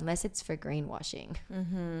budge unless it's for greenwashing.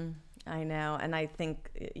 I know. And I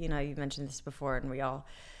think, you've mentioned this before, and we all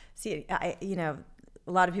see it. A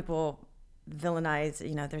lot of people villainize,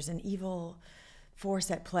 there's an evil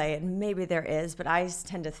force at play, and maybe there is, but I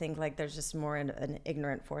tend to think like there's just more an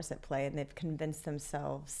ignorant force at play, and they've convinced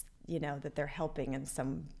themselves that they're helping in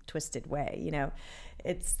some twisted way.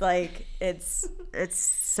 It's like it's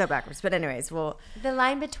so backwards. But anyways, well, the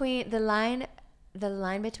line between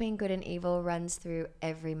good and evil runs through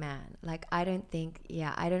every man. Like, I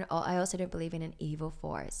also don't believe in an evil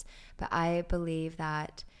force, but I believe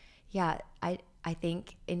that I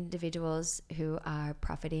think individuals who are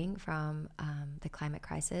profiting from the climate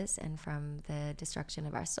crisis and from the destruction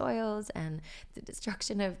of our soils and the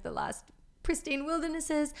destruction of the last pristine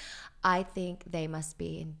wildernesses, I think they must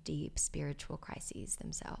be in deep spiritual crises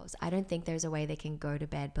themselves. I don't think there's a way they can go to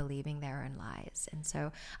bed believing their own lies. And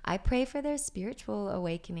so I pray for their spiritual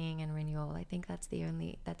awakening and renewal. I think that's the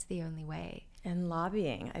only way. And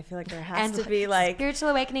lobbying. I feel like there has to be like spiritual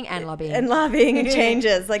awakening and lobbying. And lobbying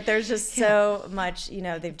changes. Like, there's just so much,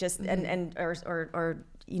 they've just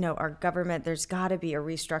our government, there's got to be a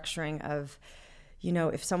restructuring of,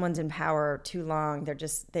 if someone's in power too long,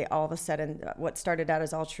 they all of a sudden, what started out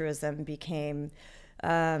as altruism became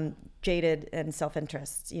jaded and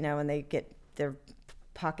self-interest, and they get their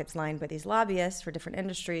pockets lined by these lobbyists for different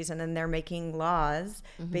industries, and then they're making laws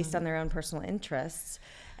based on their own personal interests.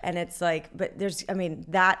 And it's like, but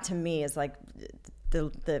that to me is like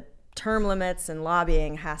the term limits and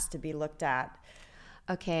lobbying has to be looked at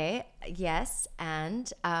Okay, yes,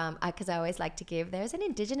 and because I always like to give, there's an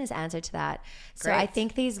Indigenous answer to that. So Great. I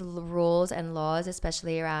think these rules and laws,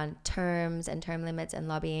 especially around terms and term limits and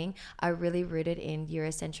lobbying, are really rooted in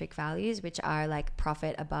Eurocentric values, which are like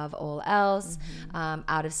profit above all else,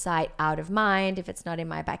 out of sight, out of mind. If it's not in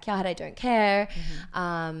my backyard, I don't care.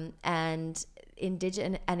 And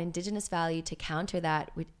Indigenous value to counter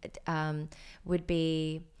that would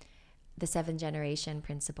be the 7 generation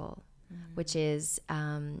principle, which is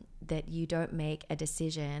that you don't make a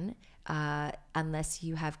decision unless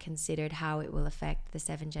you have considered how it will affect the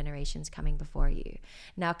 7 generations coming before you.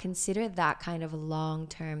 Now, consider that kind of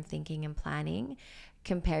long-term thinking and planning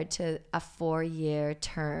compared to a 4-year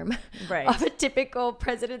term of a typical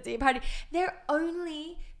presidency party. They're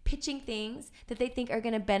only pitching things that they think are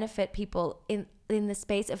going to benefit people in the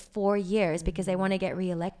space of 4 years because they want to get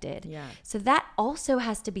reelected. Yeah. So that also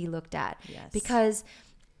has to be looked at, because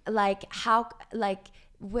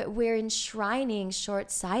we're enshrining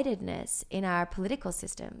short-sightedness in our political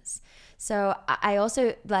systems. So I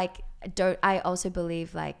also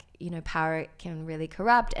believe power can really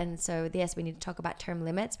corrupt. And so yes, we need to talk about term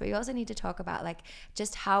limits, but we also need to talk about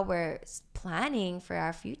just how we're planning for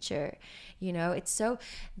our future. It's so,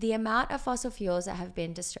 the amount of fossil fuels that have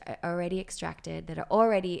been already extracted, that are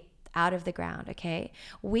already out of the ground, okay?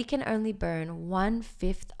 We can only burn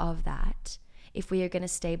 1/5 of that if we are going to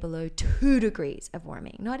stay below 2 degrees of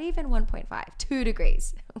warming, not even 1.5, 2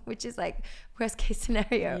 degrees, which is worst case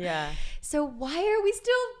scenario. Yeah. So why are we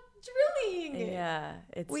still drilling? Yeah.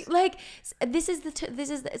 This is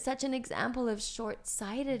such an example of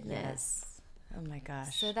short-sightedness. Yes. Oh my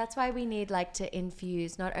gosh. So that's why we need to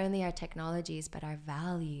infuse not only our technologies, but our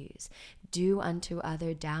values. Do unto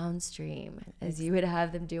other downstream as you would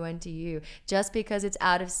have them do unto you. Just because it's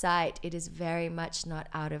out of sight, it is very much not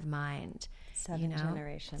out of mind. 7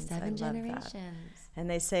 generations. 7 I generations. love that. And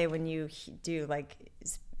they say when you do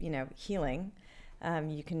healing,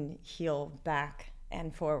 you can heal back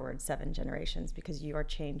and forward 7 generations because you are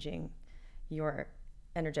changing your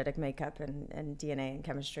energetic makeup and DNA and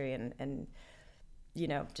chemistry and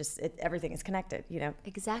everything is connected,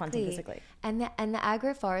 exactly. Quantum physically. And the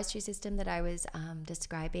agroforestry system that I was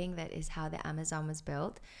describing, that is how the Amazon was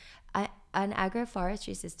built. An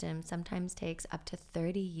agroforestry system sometimes takes up to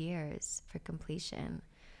 30 years for completion.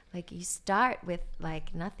 You start with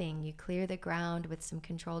nothing. You clear the ground with some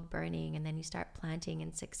controlled burning, and then you start planting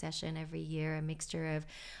in succession every year, a mixture of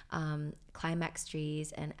climax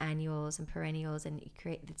trees and annuals and perennials, and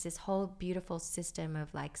it's this whole beautiful system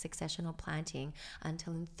of successional planting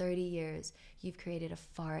until in 30 years you've created a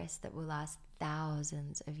forest that will last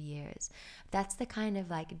thousands of years. That's the kind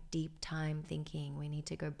of deep time thinking we need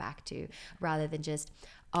to go back to, rather than just,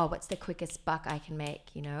 what's the quickest buck I can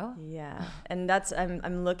make, Yeah. And that's,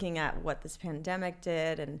 I'm looking at what this pandemic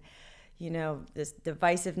did, and this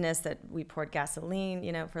divisiveness that we poured gasoline,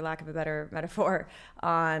 for lack of a better metaphor,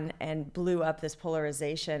 on, and blew up this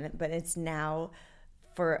polarization. But it's now,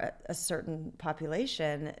 for a certain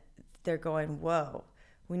population, they're going, whoa,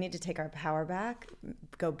 we need to take our power back,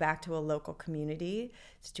 go back to a local community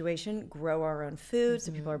situation, grow our own food.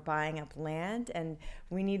 So people are buying up land, and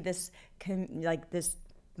we need this this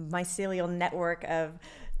mycelial network of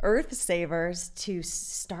earth savers to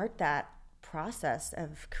start that process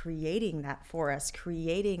of creating that forest,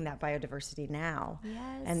 creating that biodiversity now.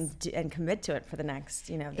 Yes. and commit to it for the next,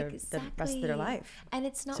 the rest of their life. And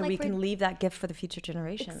it's not so we can leave that gift for the future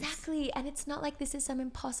generations. Exactly. And it's not like this is some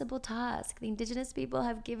impossible task. The Indigenous people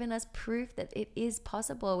have given us proof that it is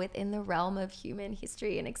possible within the realm of human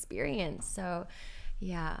history and experience. So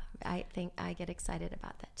yeah, I think I get excited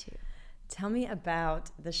about that too. Tell me about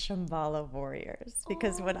the Shambhala warriors,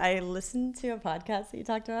 because when I listened to a podcast that you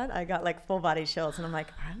talked about, I got full body chills, and I'm like,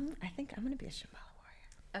 I think I'm going to be a Shambhala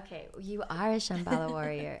warrior. Okay, you are a Shambhala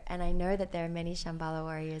warrior, and I know that there are many Shambhala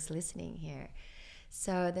warriors listening here.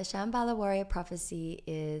 So the Shambhala warrior prophecy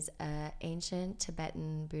is an ancient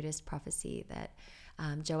Tibetan Buddhist prophecy that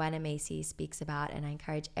Joanna Macy speaks about, and I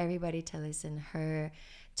encourage everybody to listen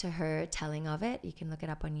to her telling of it. You can look it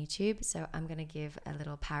up on YouTube. So I'm going to give a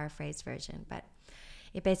little paraphrase version, but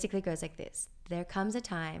it basically goes like this. There comes a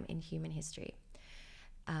time in human history,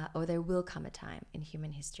 or there will come a time in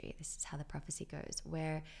human history, this is how the prophecy goes,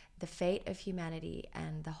 where the fate of humanity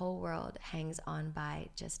and the whole world hangs on by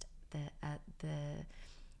just the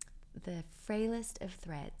frailest of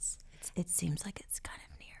threads. It seems like it's kind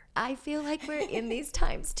of near. I feel like we're in these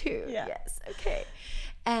times too. Yeah. Yes. Okay.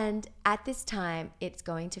 And at this time, it's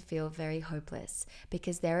going to feel very hopeless,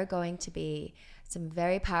 because there are going to be some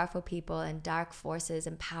very powerful people and dark forces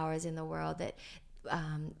and powers in the world that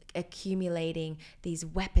accumulating these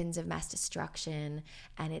weapons of mass destruction,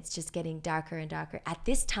 and it's just getting darker and darker. At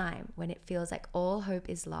this time, when it feels like all hope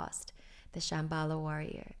is lost, the Shambhala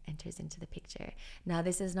warrior enters into the picture. Now,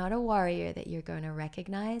 this is not a warrior that you're going to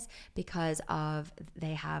recognize because of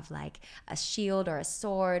they have like a shield or a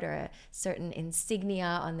sword or a certain insignia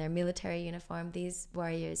on their military uniform. These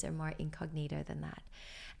warriors are more incognito than that.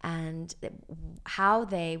 And how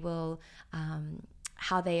they will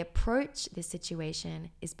how they approach this situation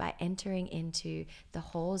is by entering into the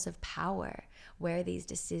halls of power where these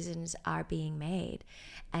decisions are being made,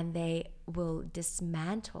 and they will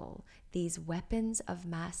dismantle these weapons of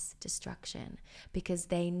mass destruction because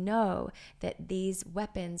they know that these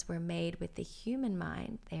weapons were made with the human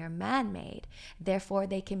mind. They are man-made, therefore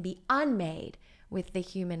they can be unmade with the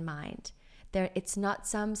human mind. It's not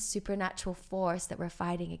some supernatural force that we're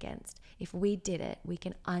fighting against. If we did it, we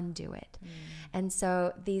can undo it. And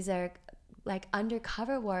so these are like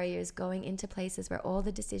undercover warriors going into places where all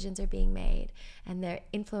the decisions are being made, and they're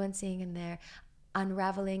influencing and they're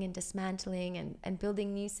unraveling and dismantling and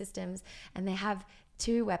building new systems. And they have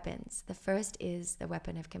two weapons. The first is the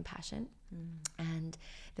weapon of compassion. And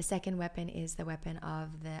the second weapon is the weapon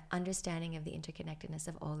of the understanding of the interconnectedness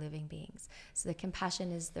of all living beings. So the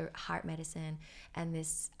compassion is the heart medicine, and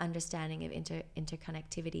this understanding of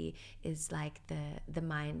interconnectivity is like the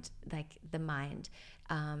mind,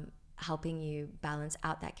 helping you balance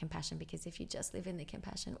out that compassion, because if you just live in the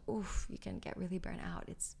compassion, you can get really burnt out.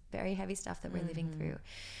 It's very heavy stuff that we're living through.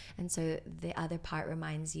 And so the other part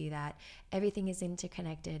reminds you that everything is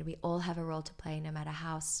interconnected. We all have a role to play, no matter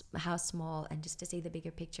how small, and just to see the bigger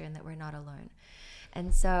picture and that we're not alone.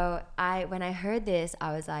 And so when I heard this,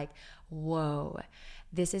 I was like, whoa,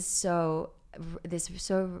 this so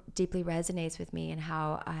deeply resonates with me, and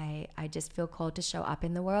how I just feel called to show up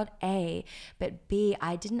in the world, A, but B,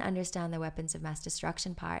 I didn't understand the weapons of mass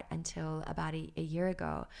destruction part until about a year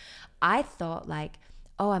ago. I thought like,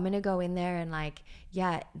 I'm going to go in there and like,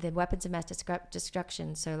 the weapons of mass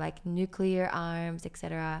destruction, so like nuclear arms,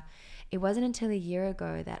 etc. It wasn't until a year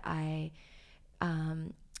ago that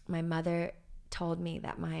my mother told me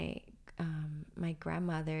that my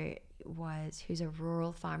grandmother who's a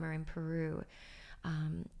rural farmer in Peru,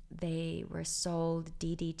 they were sold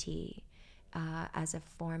DDT as a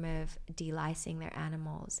form of delicing their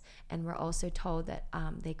animals, and were also told that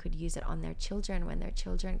they could use it on their children when their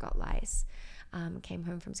children got lice, came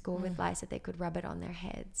home from school with lice, that they could rub it on their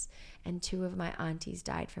heads. And 2 of my aunties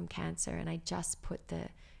died from cancer, and I just put the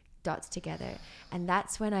dots together, and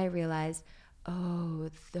that's when I realized,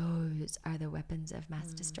 those are the weapons of mass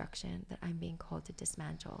destruction that I'm being called to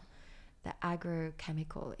dismantle. The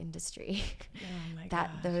agrochemical industry. Oh my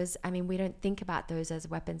God. Those, we don't think about those as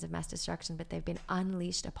weapons of mass destruction, but they've been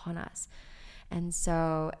unleashed upon us. And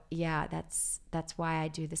so, that's why I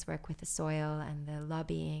do this work with the soil and the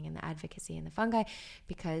lobbying and the advocacy and the fungi,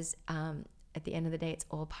 because at the end of the day, it's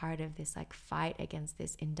all part of this like fight against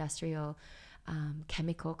this industrial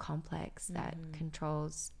chemical complex that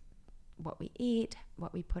controls what we eat,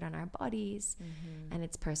 what we put on our bodies, and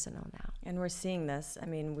it's personal now. And we're seeing this.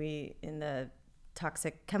 In the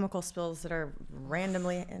toxic chemical spills that are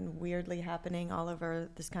randomly and weirdly happening all over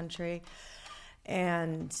this country,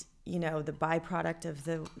 and the byproduct of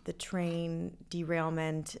the train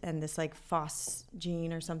derailment and this like phos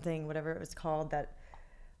gene or something, whatever it was called,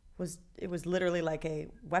 it was literally like a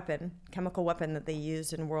chemical weapon that they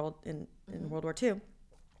used in World War II.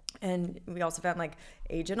 And we also found like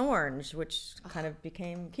Agent Orange, which kind of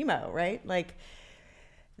became chemo, right? Like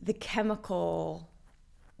the chemical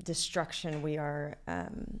destruction we are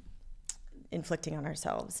inflicting on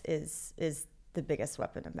ourselves is the biggest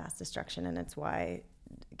weapon of mass destruction. And it's why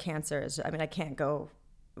cancer is, I can't go,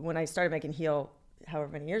 when I started making Heal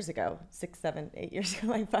however many years ago, 6, 7, 8 years ago,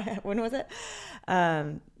 like 5, when was it?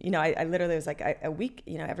 I literally was like a week,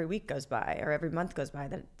 every week goes by or every month goes by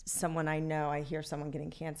that someone I know, I hear someone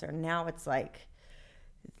getting cancer. Now it's like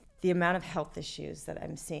the amount of health issues that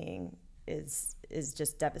I'm seeing is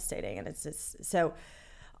just devastating. And it's just, so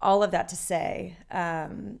all of that to say, I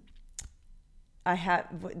have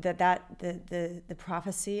the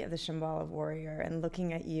prophecy of the Shambhala warrior, and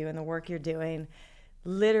looking at you and the work you're doing.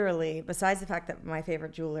 Literally, besides the fact that my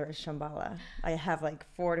favorite jeweler is Shambhala, I have like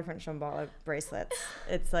 4 different Shambhala bracelets.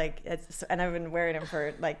 And I've been wearing them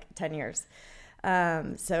for like 10 years.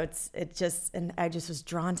 So and I just was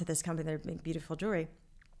drawn to this company. They make beautiful jewelry.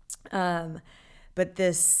 But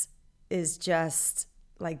this is just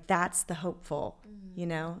like, that's the hopeful,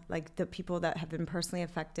 like the people that have been personally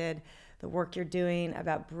affected, the work you're doing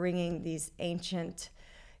about bringing these ancient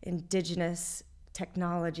indigenous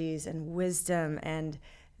technologies and wisdom and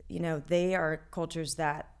they are cultures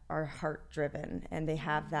that are heart driven, and they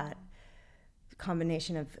have that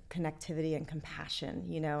combination of connectivity and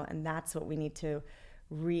compassion, and that's what we need to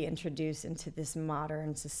reintroduce into this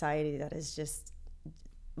modern society that is just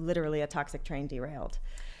literally a toxic train derailed.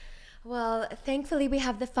 Well, thankfully we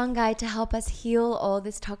have the fungi to help us heal all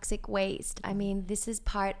this toxic waste. I mean, this is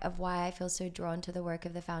part of why I feel so drawn to the work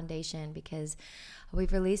of the foundation, because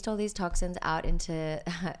we've released all these toxins out into,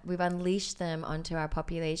 we've unleashed them onto our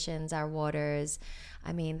populations, our waters.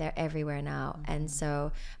 I mean, they're everywhere now. Mm-hmm. And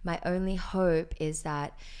so my only hope is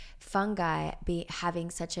that fungi be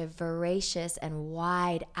having such a voracious and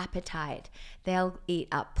wide appetite. They'll eat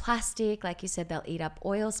up plastic, like you said, they'll eat up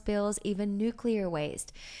oil spills, even nuclear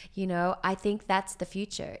waste. I think that's the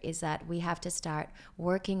future, is that we have to start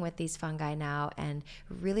working with these fungi now and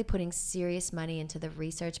really putting serious money into the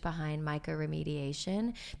research behind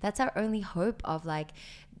microremediation. That's our only hope of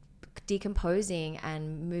decomposing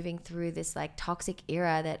and moving through this toxic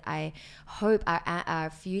era that I hope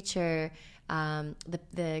our future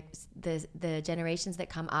the generations that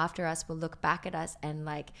come after us will look back at us and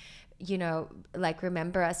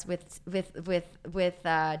remember us with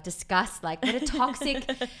disgust, what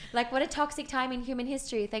a toxic time in human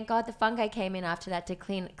history. Thank God the fungi came in after that to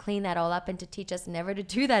clean that all up and to teach us never to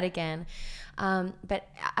do that again. But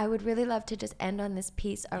I would really love to just end on this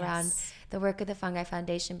piece around the work of the Fungi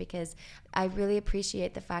Foundation, because I really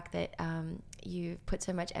appreciate the fact that you put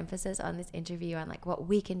so much emphasis on this interview on what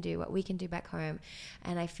we can do back home.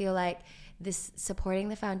 And I feel like this supporting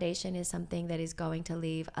the foundation is something that is going to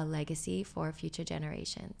leave a legacy for future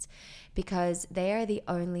generations, because they are the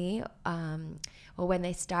only, when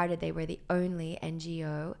they started, they were the only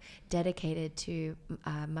NGO dedicated to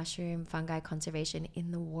mushroom fungi conservation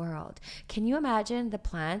in the world. Can you imagine the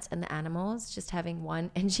plants and the animals just having one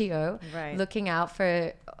NGO looking out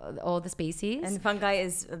for all the species? And fungi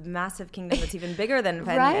is a massive kingdom that's even bigger than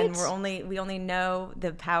and we only know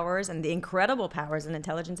the powers and the incredible powers and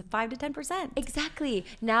intelligence of 5 to 10%. Exactly.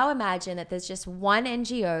 Now imagine that there's just one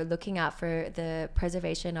NGO looking out for the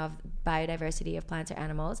preservation of biodiversity of plants or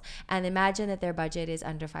animals, and imagine that their budget is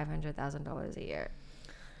under $500,000 a year.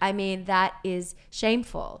 I mean, that is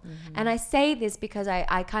shameful. Mm-hmm. And I say this because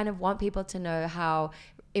I kind of want people to know how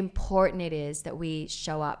important it is that we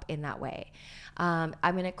show up in that way. I'm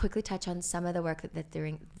going to quickly touch on some of the work that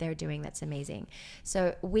they're doing that's amazing.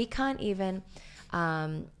 So we can't even...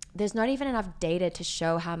 there's not even enough data to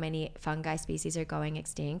show how many fungi species are going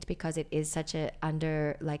extinct, because it is such a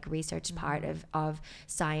under researched part of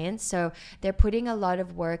science. So they're putting a lot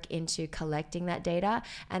of work into collecting that data,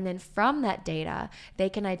 and then from that data they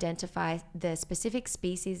can identify the specific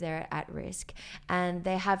species that are at risk, and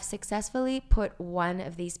they have successfully put one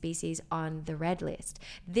of these species on the red list.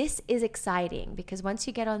 This is exciting because once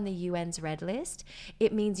you get on the UN's red list,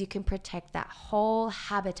 it means you can protect that whole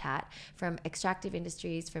habitat from extractive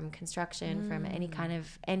industries, from construction, from any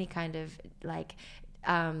kind of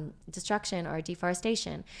destruction or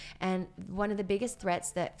deforestation. And one of the biggest threats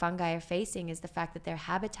that fungi are facing is the fact that their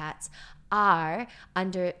habitats are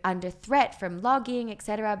under threat from logging,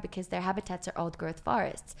 etc., because their habitats are old growth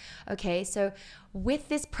forests. Okay, so with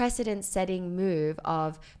this precedent setting move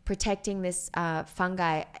of protecting this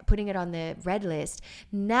fungi, putting it on the red list,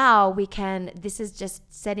 now this is just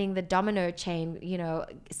setting the domino chain,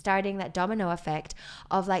 starting that domino effect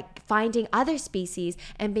of finding other species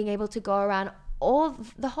and being able to go around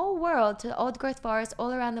the whole world, to old growth forests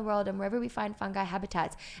all around the world, and wherever we find fungi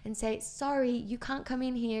habitats, and say, sorry, you can't come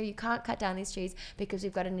in here, you can't cut down these trees because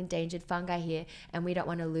we've got an endangered fungi here and we don't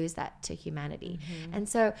want to lose that to humanity. Mm-hmm. And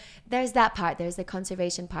so there's that part, there's the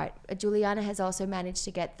conservation part. Juliana has also managed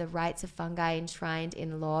to get the rights of fungi enshrined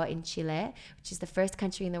in law in Chile, which is the first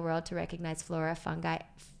country in the world to recognize flora,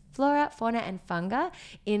 fauna, and fungi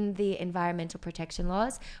in the environmental protection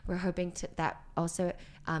laws. We're hoping that also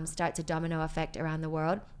starts a domino effect around the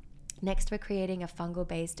world. Next, we're creating a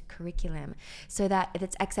fungal-based curriculum so that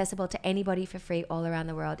it's accessible to anybody for free all around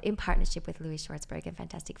the world, in partnership with Louis Schwartzberg and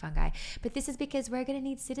Fantastic Fungi. But this is because we're going to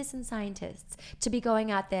need citizen scientists to be going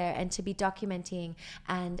out there and to be documenting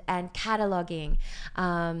and cataloging.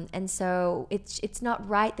 And so it's not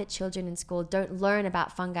right that children in school don't learn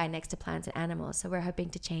about fungi next to plants and animals. So we're hoping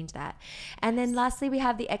to change that. And then lastly, we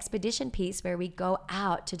have the expedition piece where we go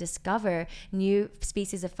out to discover new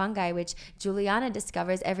species of fungi, which Juliana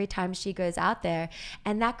discovers every time time she goes out there.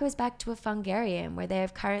 And that goes back to a fungarium where they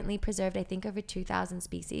have currently preserved, I think, over 2,000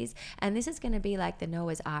 species. And this is going to be like the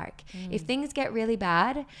Noah's Ark. If things get really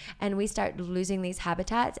bad and we start losing these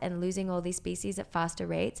habitats and losing all these species at faster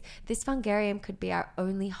rates, this fungarium could be our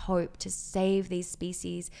only hope to save these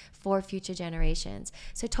species for future generations.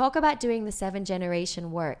 So talk about doing the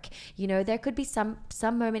 7-generation work. You know, there could be some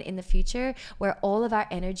moment in the future where all of our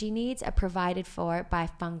energy needs are provided for by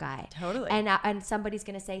fungi. Totally. And somebody's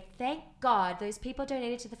going to say, thank God those people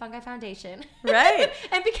donated to the Fungi Foundation. Right.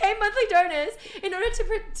 And became monthly donors in order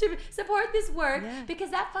to support this work,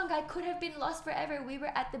 because that fungi could have been lost forever. We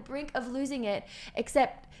were at the brink of losing it,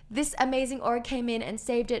 except this amazing org came in and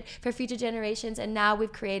saved it for future generations, and now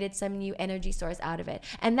we've created some new energy source out of it.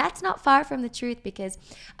 And that's not far from the truth, because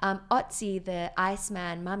Otzi, the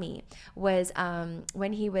Iceman mummy, was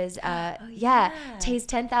when he was he's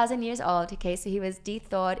 10,000 years old. Okay, so he was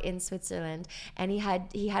de-thawed in Switzerland, and he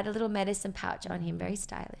had a little medicine pouch on him, very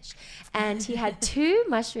stylish, and he had 2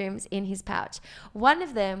 mushrooms in his pouch. One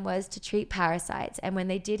of them was to treat parasites, and when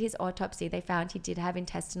they did his autopsy, they found he did have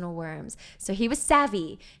intestinal worms. So he was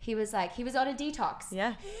savvy. He was on a detox.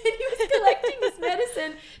 Yeah. He was collecting this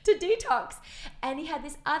medicine to detox. And he had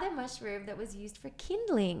this other mushroom that was used for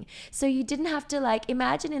kindling. So you didn't have to,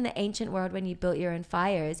 imagine in the ancient world when you built your own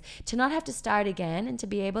fires, to not have to start again and to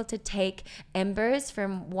be able to take embers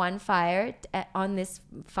from one fire on this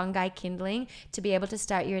fungi kindling to be able to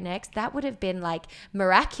start your next. That would have been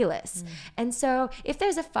miraculous. And so if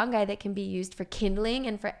there's a fungi that can be used for kindling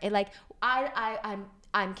and for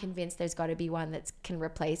I'm convinced there's got to be one that can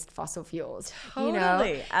replace fossil fuels.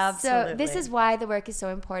 Totally. Absolutely. So this is why the work is so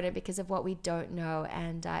important, because of what we don't know.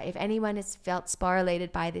 And if anyone has felt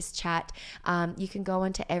sporulated by this chat, you can go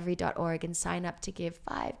onto every.org and sign up to give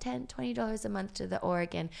 $5, $10, $20 a month to the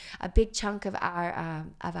org. And a big chunk of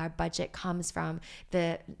our budget comes from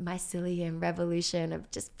the mycelium revolution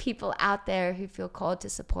of just people out there who feel called to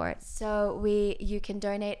support. So you can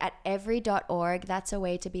donate at every.org. That's a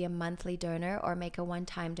way to be a monthly donor or make a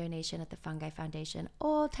one-time donation at the Fungi Foundation,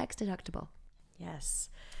 all tax deductible. Yes.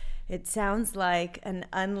 It sounds like an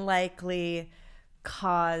unlikely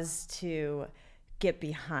cause to get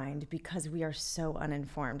behind because we are so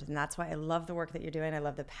uninformed. And that's why I love the work that you're doing. I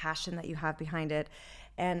love the passion that you have behind it.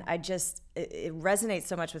 And it resonates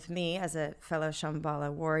so much with me as a fellow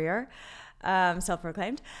Shambhala warrior,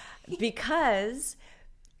 self-proclaimed, because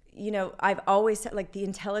I've always said, the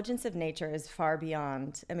intelligence of nature is far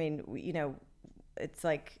beyond. I mean, it's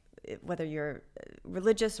whether you're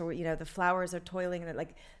religious or, the flowers are toiling,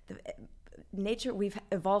 and nature, we've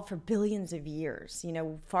evolved for billions of years,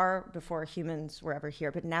 far before humans were ever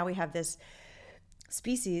here. But now we have this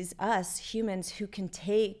species, us humans, who can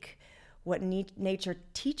take what nature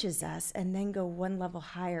teaches us and then go one level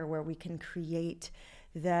higher, where we can create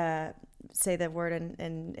say the word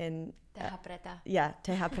in Teha preta.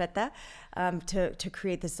 Teha preta, to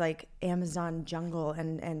create this Amazon jungle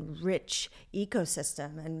and rich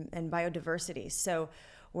ecosystem and biodiversity. So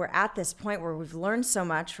we're at this point where we've learned so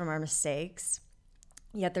much from our mistakes,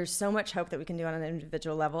 yet there's so much hope that we can do on an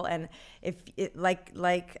individual level. And if it,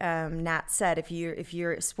 Nat said, if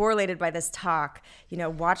you're sporulated by this talk,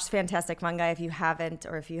 watch Fantastic Fungi if you haven't,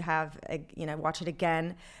 or if you have, watch it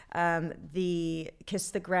again. The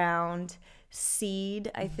Kiss the Ground,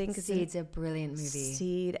 Seed, I think. Seed's a brilliant movie.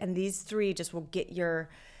 Seed. And these 3 just will get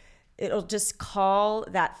it'll just call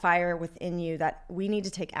that fire within you that we need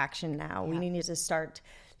to take action now. Yeah. We need to start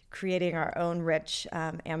creating our own rich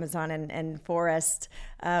Amazon and forest,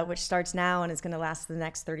 which starts now and is going to last the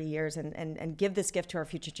next 30 years, and give this gift to our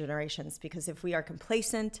future generations. Because if we are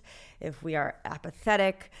complacent, if we are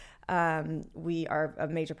apathetic, we are a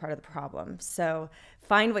major part of the problem. So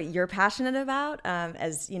find what you're passionate about.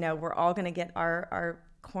 As we're all going to get our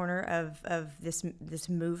corner of this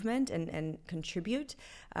movement and contribute.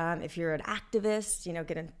 If you're an activist,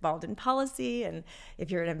 get involved in policy, and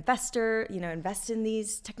if you're an investor, invest in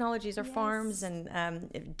these technologies or farms,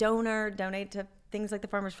 and donate to things like the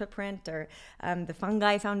Farmer's Footprint or the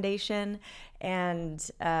Fungi Foundation. And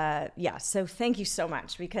so thank you so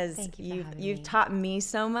much, because you've taught me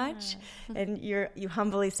so much. And you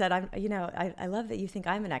humbly said, I love that you think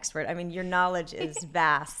I'm an expert. I mean, your knowledge is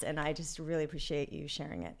vast, and I just really appreciate you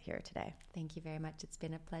sharing it here today. Thank you very much. It's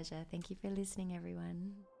been a pleasure. Thank you for listening,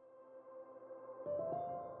 everyone.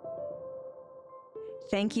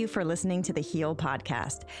 Thank you for listening to the Heal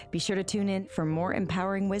Podcast. Be sure to tune in for more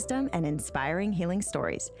empowering wisdom and inspiring healing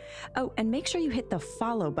stories. Oh, and make sure you hit the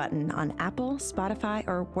follow button on Apple, Spotify,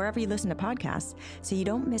 or wherever you listen to podcasts so you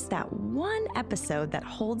don't miss that one episode that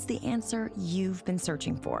holds the answer you've been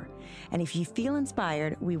searching for. And if you feel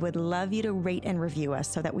inspired, we would love you to rate and review us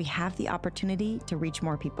so that we have the opportunity to reach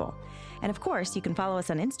more people. And of course, you can follow us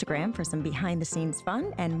on Instagram for some behind-the-scenes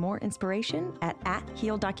fun and more inspiration at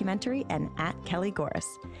Heal Documentary and at Kelley Goris.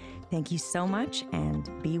 Thank you so much and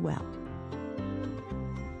be well.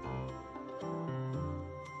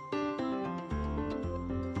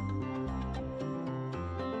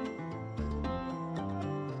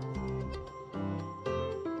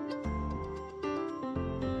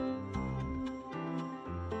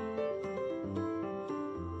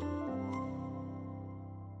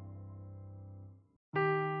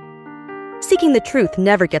 Seeking the truth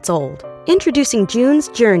never gets old. Introducing June's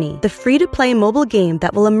Journey, the free-to-play mobile game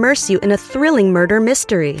that will immerse you in a thrilling murder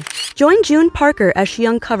mystery. Join June Parker as she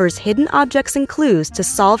uncovers hidden objects and clues to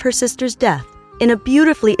solve her sister's death in a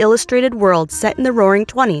beautifully illustrated world set in the Roaring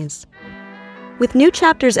 '20s. With new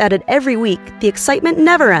chapters added every week, the excitement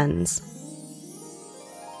never ends.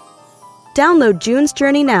 Download June's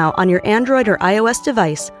Journey now on your Android or iOS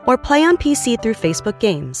device or play on PC through Facebook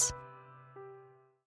Games.